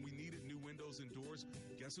mention when we needed new windows and doors,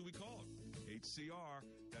 guess who we called? HCR.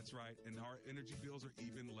 That's right. And our energy bills are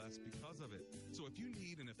even less because of it. So if you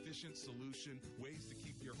need an efficient solution, ways to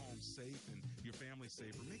keep your home safe and your family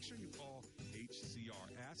safer, make sure you call HCR.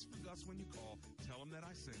 Ask for Gus when you call. Tell him that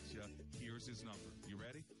I sent you. Here's his number. You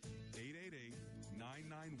ready?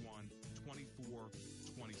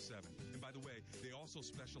 888-991-2427. And by the way, they also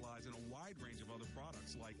specialize in a wide range of other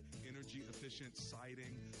products like energy-efficient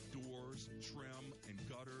siding, doors, trim, and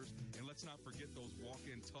gutters. And let's not forget those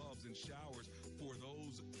walk-in tubs and showers for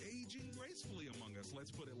those aging gracefully among us.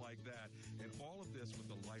 Let's put it like that. And all of this with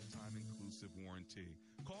a lifetime inclusive warranty.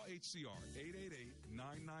 Call HCR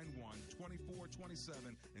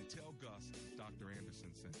 888-991-2427 and tell Gus Dr.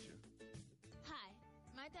 Anderson sent you. Hi,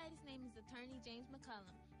 my daddy's name is Attorney James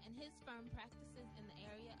McCullum, and his firm practices in the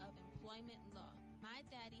area of employment law. My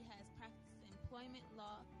daddy has practiced employment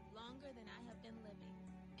law longer than I have been living.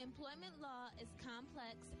 Employment law is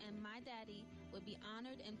complex, and my daddy would be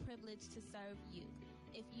honored and privileged to serve you.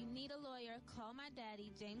 If you need a lawyer, call my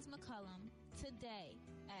daddy, James McCullum, today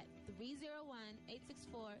at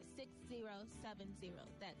 301-864-6070.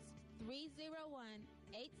 That's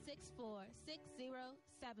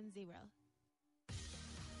 301-864-6070.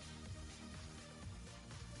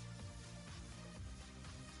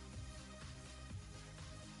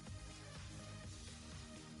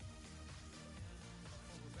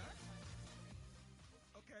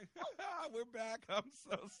 We're back. I'm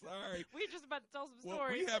so sorry. We're just about to tell some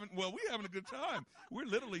stories. We're having a good time. We're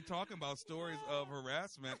literally talking about stories of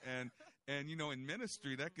harassment and in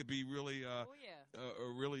ministry that could be really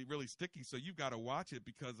really sticky. So you've got to watch it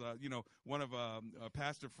because one of a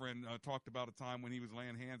pastor friend talked about a time when he was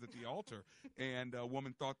laying hands at the altar and a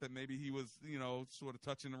woman thought that maybe he was sort of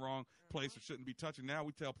touching the wrong place or shouldn't be touching. Now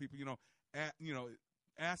we tell people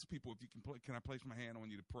ask people if you can I place my hand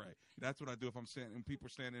on you to pray. That's what I do if I'm standing and people are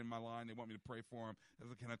standing in my line. They want me to pray for them. I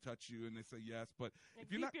say, can I touch you? And they say yes. But if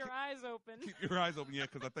keep your eyes open. Keep your eyes open, yeah,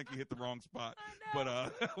 because I think you hit the wrong spot.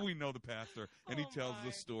 But we know the pastor, and he tells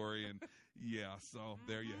the story, and yeah. So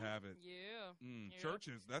there you have it. Yeah.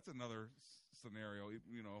 Churches. That's another scenario.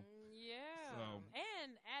 Yeah. So.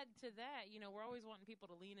 And add to that, we're always wanting people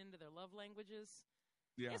to lean into their love languages.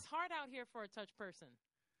 Yeah. It's hard out here for a touch person.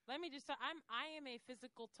 Let me just tell I am a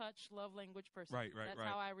physical touch love language person. Right. That's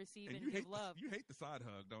how I receive and give love. You hate the side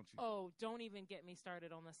hug, don't you? Oh, don't even get me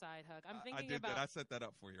started on the side hug. I'm thinking I did about that. I set that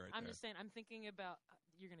up for you I'm just saying, I'm thinking about,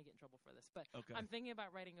 you're going to get in trouble for this, but okay. I'm thinking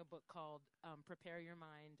about writing a book called Prepare Your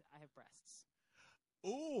Mind, I Have Breasts.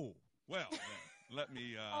 Ooh. Well, let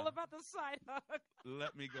me all about the side hug.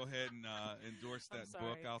 Let me go ahead and endorse that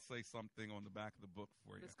book. I'll say something on the back of the book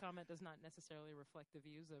for you. This comment does not necessarily reflect the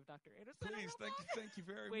views of Dr. Anderson. Please, thank you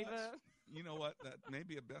very much. You know what? That may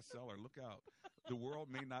be a bestseller. Look out. The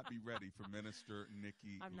world may not be ready for Minister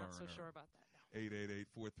Nikki I'm Lerner. not so sure about that now.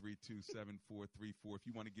 888-432-7434. If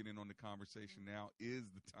you want to get in on the conversation, now is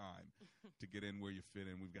the time to get in where you fit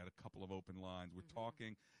in. We've got a couple of open lines. We're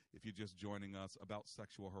talking, if you're just joining us, about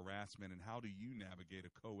sexual harassment and how do you navigate a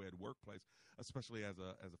co-ed workplace, especially as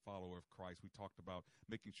a follower of Christ. We talked about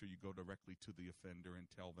making sure you go directly to the offender and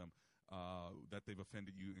tell them that they've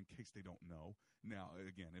offended you in case they don't know. Now,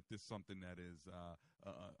 again, if this is something that is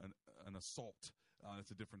an assault,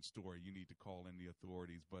 that's a different story. You need to call in the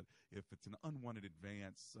authorities. But if it's an unwanted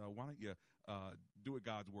advance, why don't you do it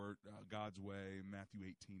God's way, Matthew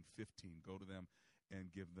 18:15. Go to them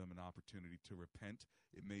and give them an opportunity to repent.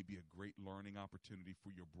 It may be a great learning opportunity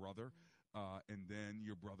for your brother, and then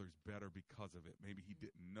your brother's better because of it. Maybe he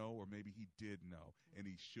didn't know, or maybe he did know, and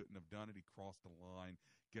he shouldn't have done it. He crossed the line.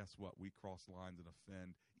 Guess what? We cross lines and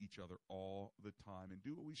offend each other all the time and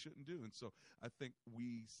do what we shouldn't do. And so I think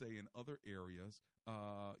we say in other areas,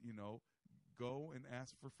 go and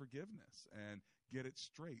ask for forgiveness and get it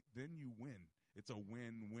straight. Then you win. It's a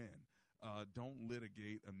win-win. Don't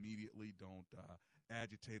litigate immediately. Don't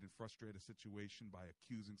agitate and frustrate a situation by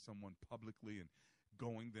accusing someone publicly and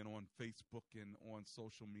going then on Facebook and on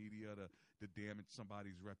social media to damage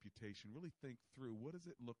somebody's reputation. Really think through, what does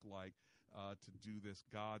it look like to do this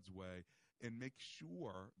God's way, and make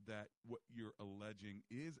sure that what you're alleging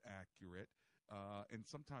is accurate. And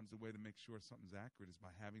sometimes the way to make sure something's accurate is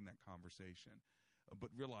by having that conversation.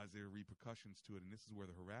 But realize there are repercussions to it, and this is where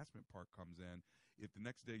the harassment part comes in. If the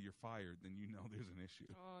next day you're fired, then you know there's an issue.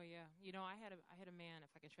 Oh, yeah. I had a man,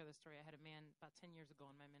 if I can share this story, I had a man about 10 years ago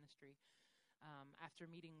in my ministry. After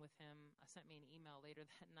meeting with him, sent me an email later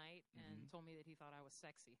that night and told me that he thought I was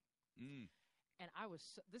sexy. And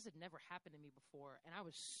this had never happened to me before, and I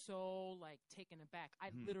was so, taken aback. I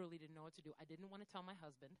literally didn't know what to do. I didn't want to tell my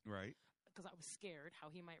husband. Right. Because I was scared how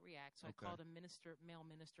he might react. So I called a male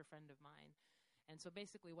minister friend of mine. And so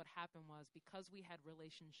basically what happened was, because we had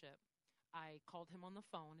relationship, I called him on the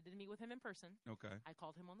phone. I didn't meet with him in person. Okay. I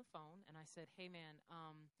called him on the phone, and I said, hey, man,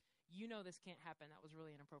 this can't happen. That was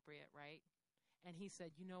really inappropriate, right? And he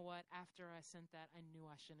said, you know what? After I sent that, I knew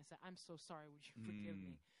I shouldn't have said, I'm so sorry. Would you forgive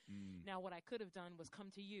me? Now, what I could have done was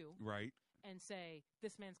come to you. Right. And say,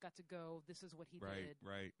 this man's got to go. This is what he did.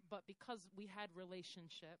 Right. But because we had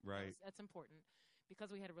relationship, that's important. Because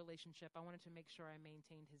we had a relationship, I wanted to make sure I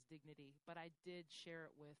maintained his dignity. But I did share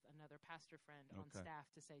it with another pastor friend on staff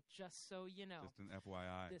to say, just so you know, just an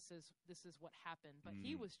FYI, this is what happened. But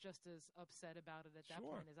he was just as upset about it at that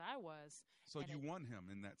point as I was. So you won him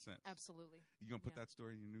in that sense. Absolutely. You gonna put that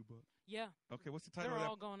story in your new book? Yeah. Okay. What's the title? They're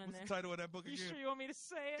all going in there. What's the title of that book again? You sure you want me to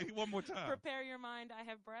say it? One more time. Prepare your mind. I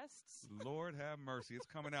have breasts. Lord have mercy. It's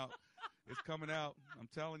coming out. It's coming out. I'm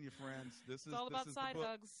telling you, friends. This is all about side the book.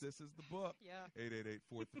 hugs. This is the book. Yeah.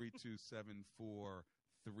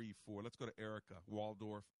 888-432-7434. Let's go to Erica,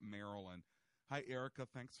 Waldorf, Maryland. Hi, Erica.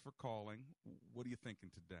 Thanks for calling. What are you thinking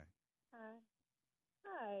today? Hi.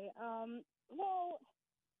 Well,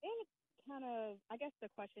 it kind of, I guess the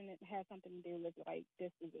question has something to do with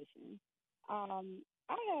disposition.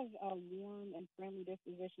 I have a warm and friendly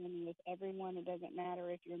disposition with everyone. It doesn't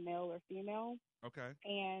matter if you're male or female. Okay.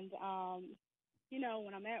 And,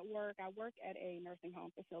 when I'm at work, I work at a nursing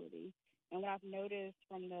home facility. And what I've noticed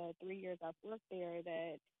from the 3 years I've worked there,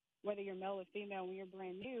 that whether you're male or female, when you're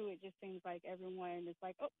brand new, it just seems like everyone is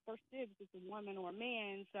like, oh, first dibs, it's a woman or a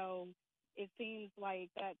man. So it seems like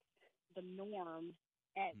that's the norm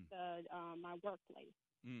at my workplace.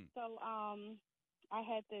 So I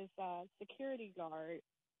had this security guard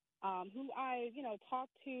who I,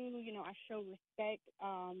 talked to. I show respect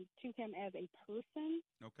to him as a person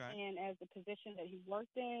and as the position that he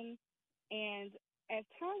worked in. And as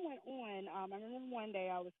time went on, I remember one day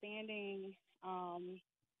I was standing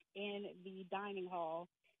in the dining hall,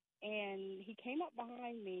 and he came up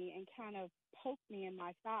behind me and kind of poked me in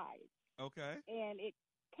my side. Okay. And it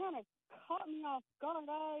kind of caught me off guard.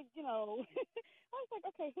 I was like,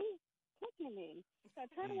 okay, who's touching me? So I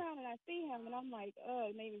turn around and I see him, and I'm like,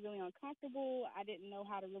 it made me really uncomfortable. I didn't know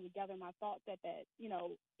how to really gather my thoughts at that,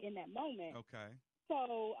 in that moment. Okay.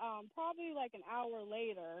 So probably like an hour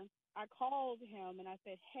later, I called him and I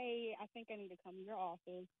said, hey, I think I need to come to your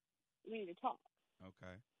office. We need to talk.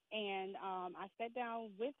 Okay. And I sat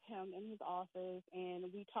down with him in his office, and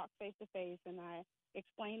we talked face to face, and I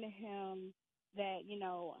explained to him that,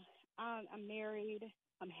 I'm married.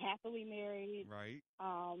 I'm happily married. Right.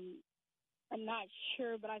 I'm not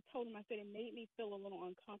sure, but I told him, I said, it made me feel a little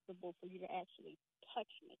uncomfortable for you to actually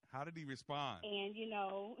touch me. How did he respond? And, he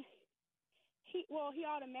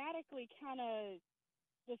automatically kind of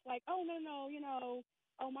was like, oh, no,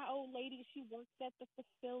 my old lady, she works at the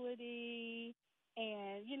facility.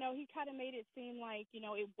 And, you know, he kind of made it seem like, you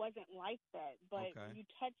know, it wasn't like that. But when you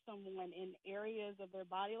touch someone in areas of their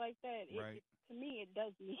body like that, to me, it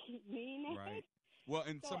does mean it. Right. Well,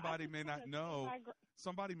 and so somebody may not know.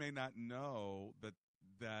 Somebody may not know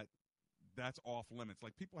that that's off limits.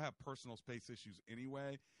 Like, people have personal space issues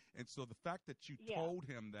anyway. And so the fact that you told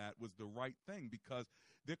him that was the right thing, because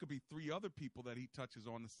there could be 3 other people that he touches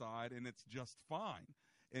on the side and it's just fine.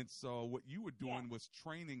 And so what you were doing was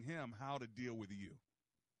training him how to deal with you.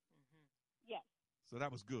 Yes. So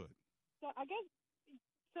that was good. So I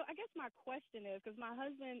guess my question is, because my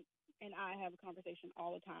husband and I have a conversation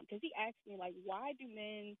all the time, because he asks me, like, why do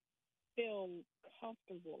men feel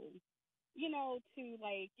comfortable, you know, to,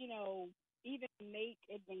 like, you know, even make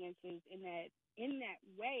advances in that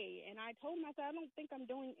way? And I told him, I said, I don't think I'm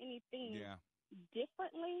doing anything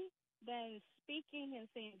differently than speaking and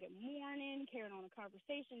saying good morning, carrying on a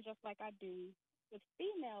conversation just like I do with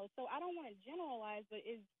females. So I don't want to generalize, but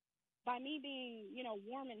by me being, you know,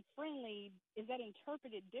 warm and friendly, is that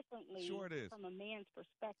interpreted differently? Sure it is. From a man's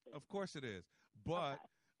perspective? Of course it is. But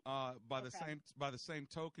by the same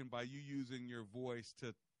token, by you using your voice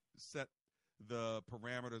to set the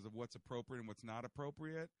parameters of what's appropriate and what's not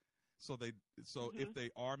appropriate, so if they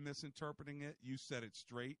are misinterpreting it, you set it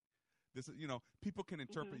straight. This is, you know, people can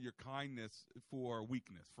interpret your kindness for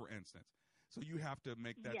weakness, for instance. So you have to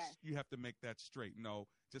make that you have to make that straight. No,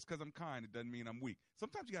 just because I'm kind, it doesn't mean I'm weak.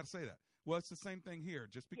 Sometimes you got to say that. Well, it's the same thing here.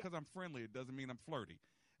 Just because I'm friendly, it doesn't mean I'm flirty.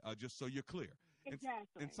 Just so you're clear.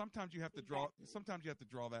 Exactly. And sometimes you have to draw. Sometimes you have to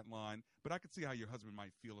draw that line. But I could see how your husband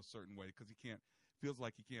might feel a certain way because feels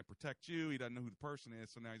like he can't protect you. He doesn't know who the person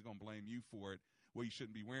is, so now he's going to blame you for it. Well, you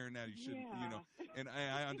shouldn't be wearing that. You shouldn't, you know. And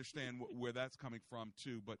I understand where that's coming from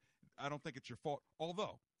too. But I don't think it's your fault.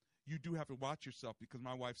 Although you do have to watch yourself, because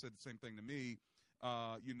my wife said the same thing to me.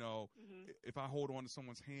 You know, if I hold on to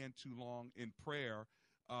someone's hand too long in prayer,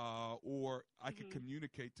 or I could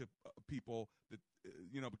communicate to people that,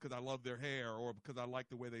 you know, because I love their hair or because I like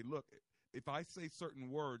the way they look. If I say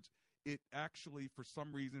certain words, it actually, for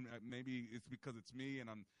some reason, maybe it's because it's me and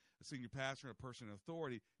I'm a senior pastor and a person in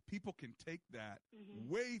authority, people can take that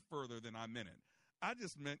way further than I meant it. I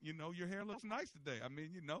just meant, you know, your hair looks nice today. I mean,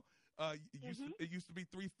 you know, it used to be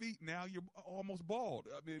 3 feet. Now you're almost bald.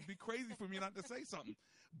 I mean, it'd be crazy for me not to say something.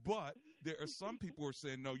 But there are some people who are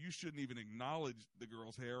saying, no, you shouldn't even acknowledge the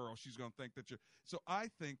girl's hair or she's going to think that you're. So I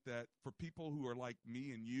think that for people who are like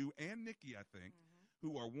me and you and Nikki, I think,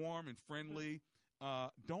 who are warm and friendly,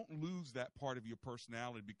 don't lose that part of your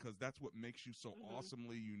personality, because that's what makes you so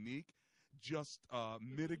awesomely unique. Just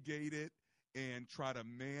mitigate it and try to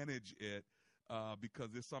manage it.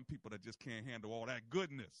 Because there's some people that just can't handle all that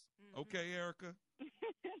goodness. Okay, Erica?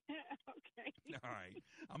 Okay. All right.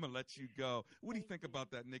 I'm going to let you go. What do you think about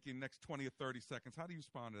that, Nikki? Next 20 or 30 seconds. How do you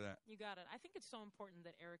respond to that? You got it. I think it's so important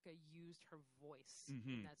that Erica used her voice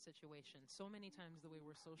in that situation. So many times the way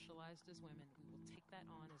we're socialized as women, we will take that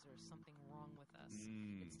on as there's something wrong with us.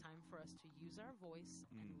 It's time for us to use our voice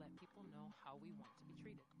and let people know how we want to be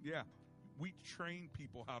treated. Yeah. We train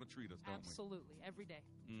people how to treat us, don't we? Absolutely. Every day.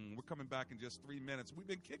 We're coming back in just 3 minutes. We've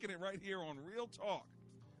been kicking it right here on Real Talk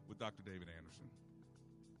with Dr. David Anderson.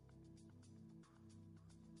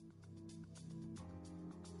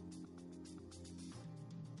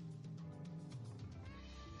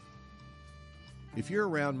 If you're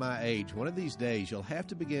around my age, one of these days you'll have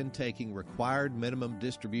to begin taking required minimum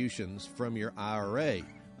distributions from your IRA.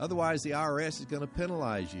 Otherwise, the IRS is going to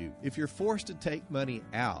penalize you. If you're forced to take money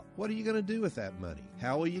out, what are you going to do with that money?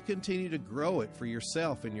 How will you continue to grow it for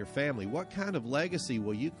yourself and your family? What kind of legacy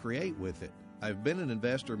will you create with it? I've been an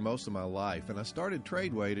investor most of my life, and I started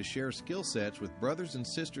Tradeway to share skill sets with brothers and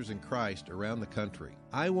sisters in Christ around the country.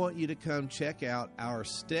 I want you to come check out our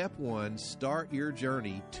Step 1 Start Your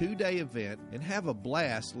Journey 2-day event and have a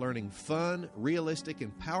blast learning fun, realistic,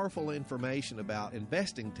 and powerful information about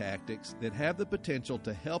investing tactics that have the potential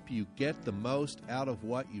to help you get the most out of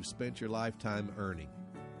what you've spent your lifetime earning.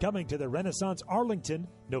 Coming to the Renaissance Arlington,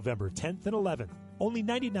 November 10th and 11th. Only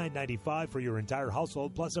 $99.95 for your entire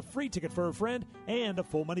household, plus a free ticket for a friend and a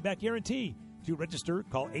full money-back guarantee. To register,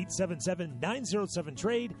 call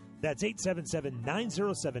 877-907-TRADE. That's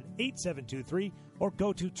 877-907-8723. Or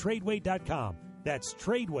go to Tradeway.com. That's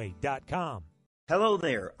Tradeway.com. Hello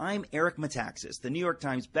there. I'm Eric Metaxas, the New York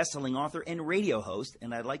Times bestselling author and radio host,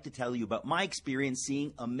 and I'd like to tell you about my experience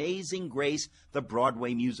seeing Amazing Grace, the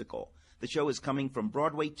Broadway musical. The show is coming from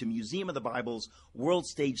Broadway to Museum of the Bible's World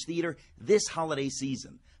Stage Theater this holiday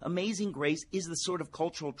season. Amazing Grace is the sort of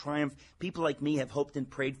cultural triumph people like me have hoped and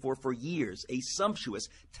prayed for years. A sumptuous,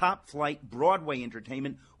 top-flight Broadway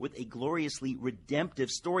entertainment with a gloriously redemptive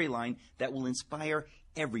storyline that will inspire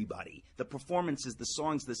everybody. The performances, the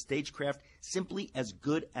songs, the stagecraft, simply as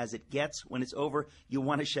good as it gets. When it's over, you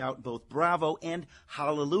want to shout both bravo and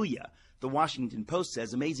hallelujah. The Washington Post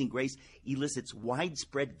says Amazing Grace elicits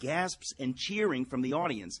widespread gasps and cheering from the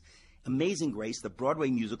audience. Amazing Grace, the Broadway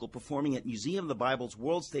musical, performing at Museum of the Bible's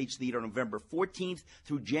World Stage Theater November 14th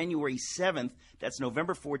through January 7th. That's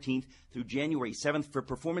November 14th through January 7th. For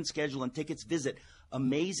performance schedule and tickets, visit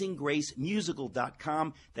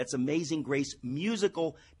AmazingGraceMusical.com. That's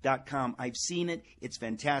AmazingGraceMusical.com. I've seen it. It's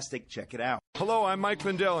fantastic. Check it out. Hello, I'm Mike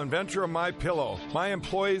Lindell, inventor of MyPillow. My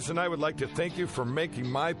employees and I would like to thank you for making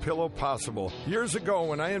MyPillow possible. Years ago,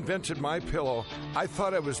 when I invented MyPillow, I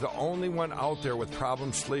thought I was the only one out there with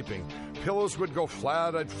problems sleeping. Pillows would go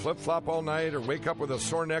flat, I'd flip-flop all night, or wake up with a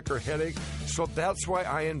sore neck or headache. So that's why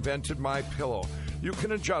I invented MyPillow. You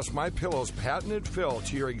can adjust MyPillow's patented fill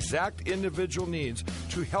to your exact individual needs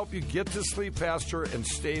to help you get to sleep faster and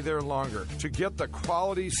stay there longer, to get the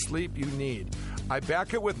quality sleep you need. I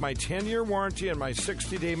back it with my 10-year warranty and my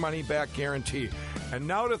 60-day money-back guarantee. And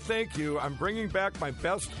now to thank you, I'm bringing back my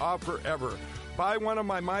best offer ever. Buy one of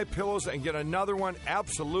my MyPillows and get another one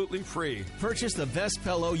absolutely free. Purchase the best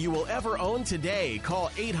pillow you will ever own today. Call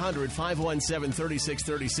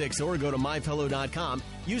 800-517-3636 or go to MyPillow.com.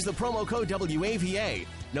 Use the promo code WAVA.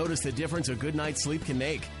 Notice the difference a good night's sleep can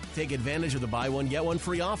make. Take advantage of the buy one, get one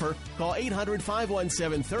free offer. Call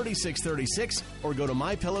 800-517-3636 or go to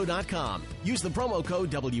MyPillow.com. Use the promo code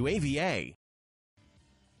WAVA.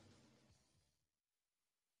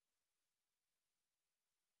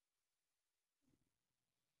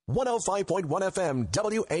 105.1 FM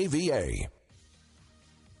WAVA.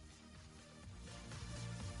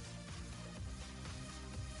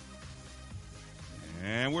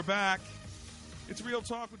 And we're back. It's Real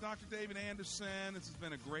Talk with Dr. David Anderson. This has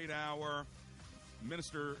been a great hour.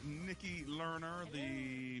 Minister Nikki Lerner,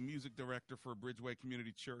 the music director for Bridgeway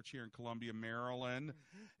Community Church here in Columbia, Maryland,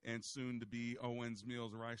 and soon to be Owens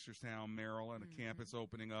Mills, Reisterstown, Maryland, a campus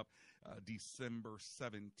opening up December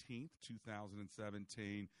 17th,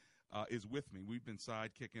 2017, is with me. We've been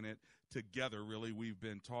sidekicking it together, really. We've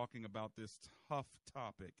been talking about this tough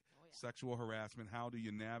topic, sexual harassment. How do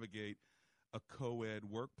you navigate a co-ed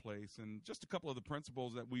workplace? And just a couple of the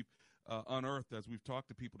principles that we've unearthed as we've talked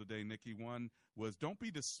to people today, Nikki. One was don't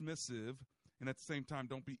be dismissive, and at the same time,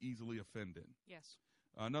 don't be easily offended. Yes.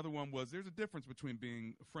 Another one was there's a difference between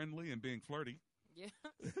being friendly and being flirty. Yeah.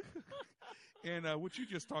 And what you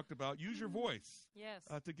just talked about, use your voice. Yes.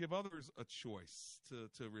 To give others a choice,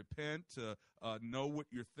 to repent, to know what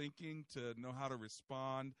you're thinking, to know how to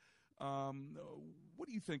respond. What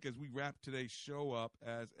do you think as we wrap today's show up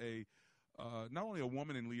as a not only a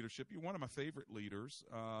woman in leadership, you're one of my favorite leaders.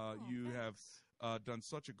 You have done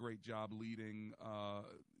such a great job leading,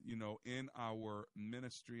 in our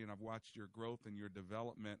ministry, and I've watched your growth and your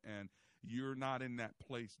development, and you're not in that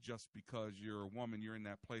place just because you're a woman. You're in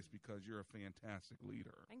that place because you're a fantastic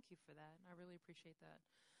leader. Thank you for that. I really appreciate that.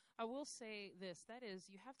 I will say this, that is,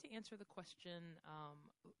 you have to answer the question,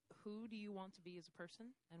 who do you want to be as a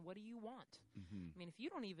person, and what do you want? I mean, if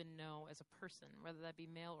you don't even know as a person, whether that be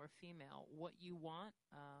male or female, what you want,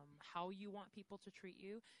 how you want people to treat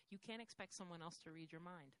you, you can't expect someone else to read your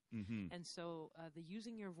mind. And so the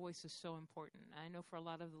using your voice is so important. I know for a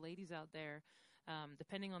lot of the ladies out there,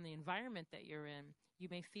 depending on the environment that you're in, you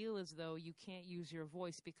may feel as though you can't use your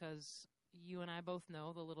voice because you and I both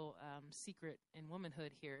know the little secret in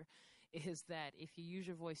womanhood here is that if you use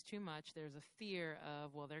your voice too much, there's a fear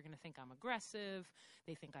of, well, they're going to think I'm aggressive.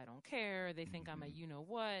 They think I don't care. They think I'm a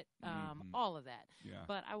you-know-what, all of that. Yeah.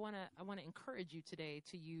 But I want to encourage you today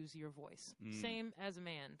to use your voice. Same as a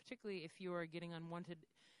man, particularly if you are getting unwanted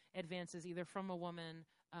advances either from a woman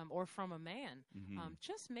or from a man.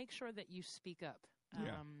 Just make sure that you speak up.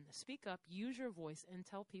 Speak up, use your voice, and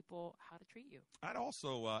tell people how to treat you. I'd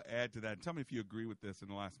also add to that, tell me if you agree with this in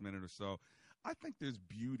the last minute or so. I think there's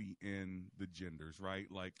beauty in the genders,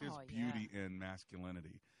 right? Like there's beauty in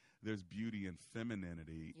masculinity. There's beauty in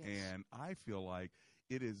femininity. Yes. And I feel like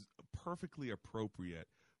it is perfectly appropriate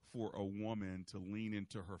for a woman to lean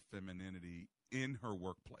into her femininity in her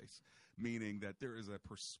workplace, meaning that there is a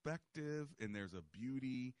perspective and there's a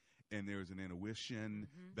beauty and there's an intuition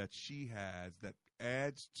that she has that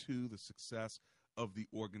adds to the success of the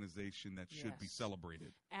organization that should be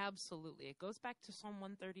celebrated. Absolutely. It goes back to Psalm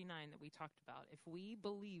 139 that we talked about. If we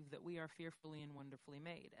believe that we are fearfully and wonderfully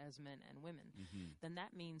made as men and women, then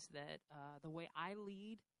that means that the way I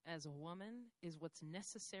lead as a woman is what's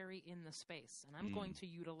necessary in the space. And I'm going to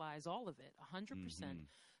utilize all of it 100%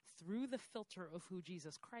 through the filter of who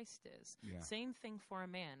Jesus Christ is. Yeah. Same thing for a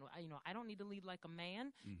man. I don't need to lead like a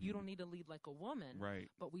man. Mm-hmm. You don't need to lead like a woman. Right.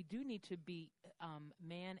 But we do need to be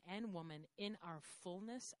man and woman in our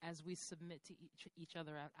fullness as we submit to each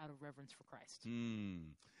other out of reverence for Christ.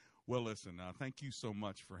 Well, listen, thank you so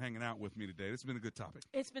much for hanging out with me today. This has been a good topic.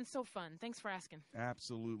 It's been so fun. Thanks for asking.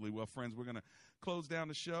 Absolutely. Well, friends, we're going to close down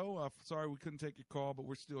the show. Sorry we couldn't take your call, but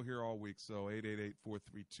we're still here all week. So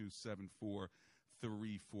 888-432-7434.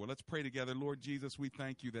 Let's pray together. Lord Jesus, we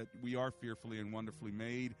thank you that we are fearfully and wonderfully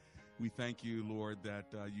made. We thank you, Lord,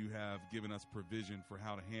 that you have given us provision for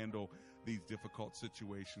how to handle these difficult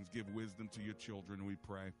situations. Give wisdom to your children, we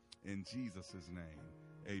pray. In Jesus' name,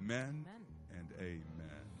 amen, and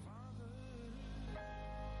amen.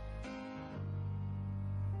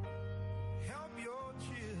 Help your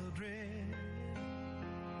children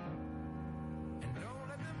and don't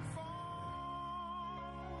let them fall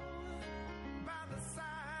by the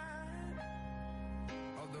side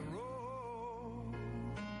of the road,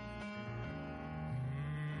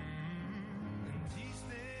 and teach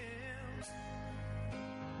them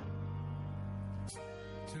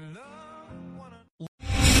to love one another.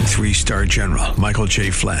 3-star General Michael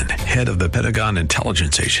J. Flynn, head of the Pentagon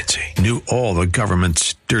Intelligence Agency, knew all the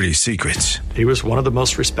government's dirty secrets. He was one of the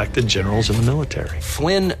most respected generals in the military.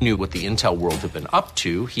 Flynn knew what the intel world had been up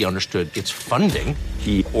to. He understood its funding.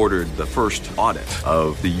 He ordered the first audit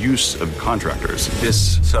of the use of contractors.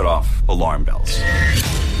 This set off alarm bells.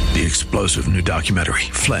 The explosive new documentary,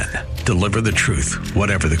 Flynn, Deliver the Truth,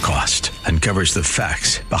 Whatever the Cost, uncovers the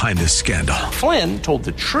facts behind this scandal. Flynn told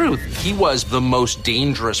the truth. He was the most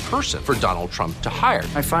dangerous person for Donald Trump to hire.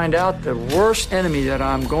 I find out the worst enemy that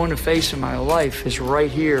I'm going to face in my life is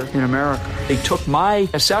right here in America. They took my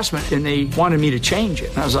assessment and they wanted me to change it.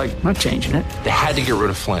 And I was like, I'm not changing it. They had to get rid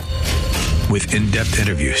of Flynn. With in-depth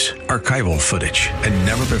interviews, archival footage, and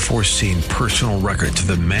never-before-seen personal records of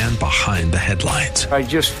the man behind the headlines. I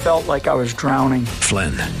just felt like I was drowning.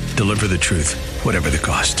 Flynn, Deliver the Truth, Whatever the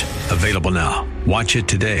Cost. Available now. Watch it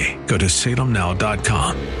today. Go to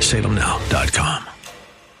salemnow.com. salemnow.com.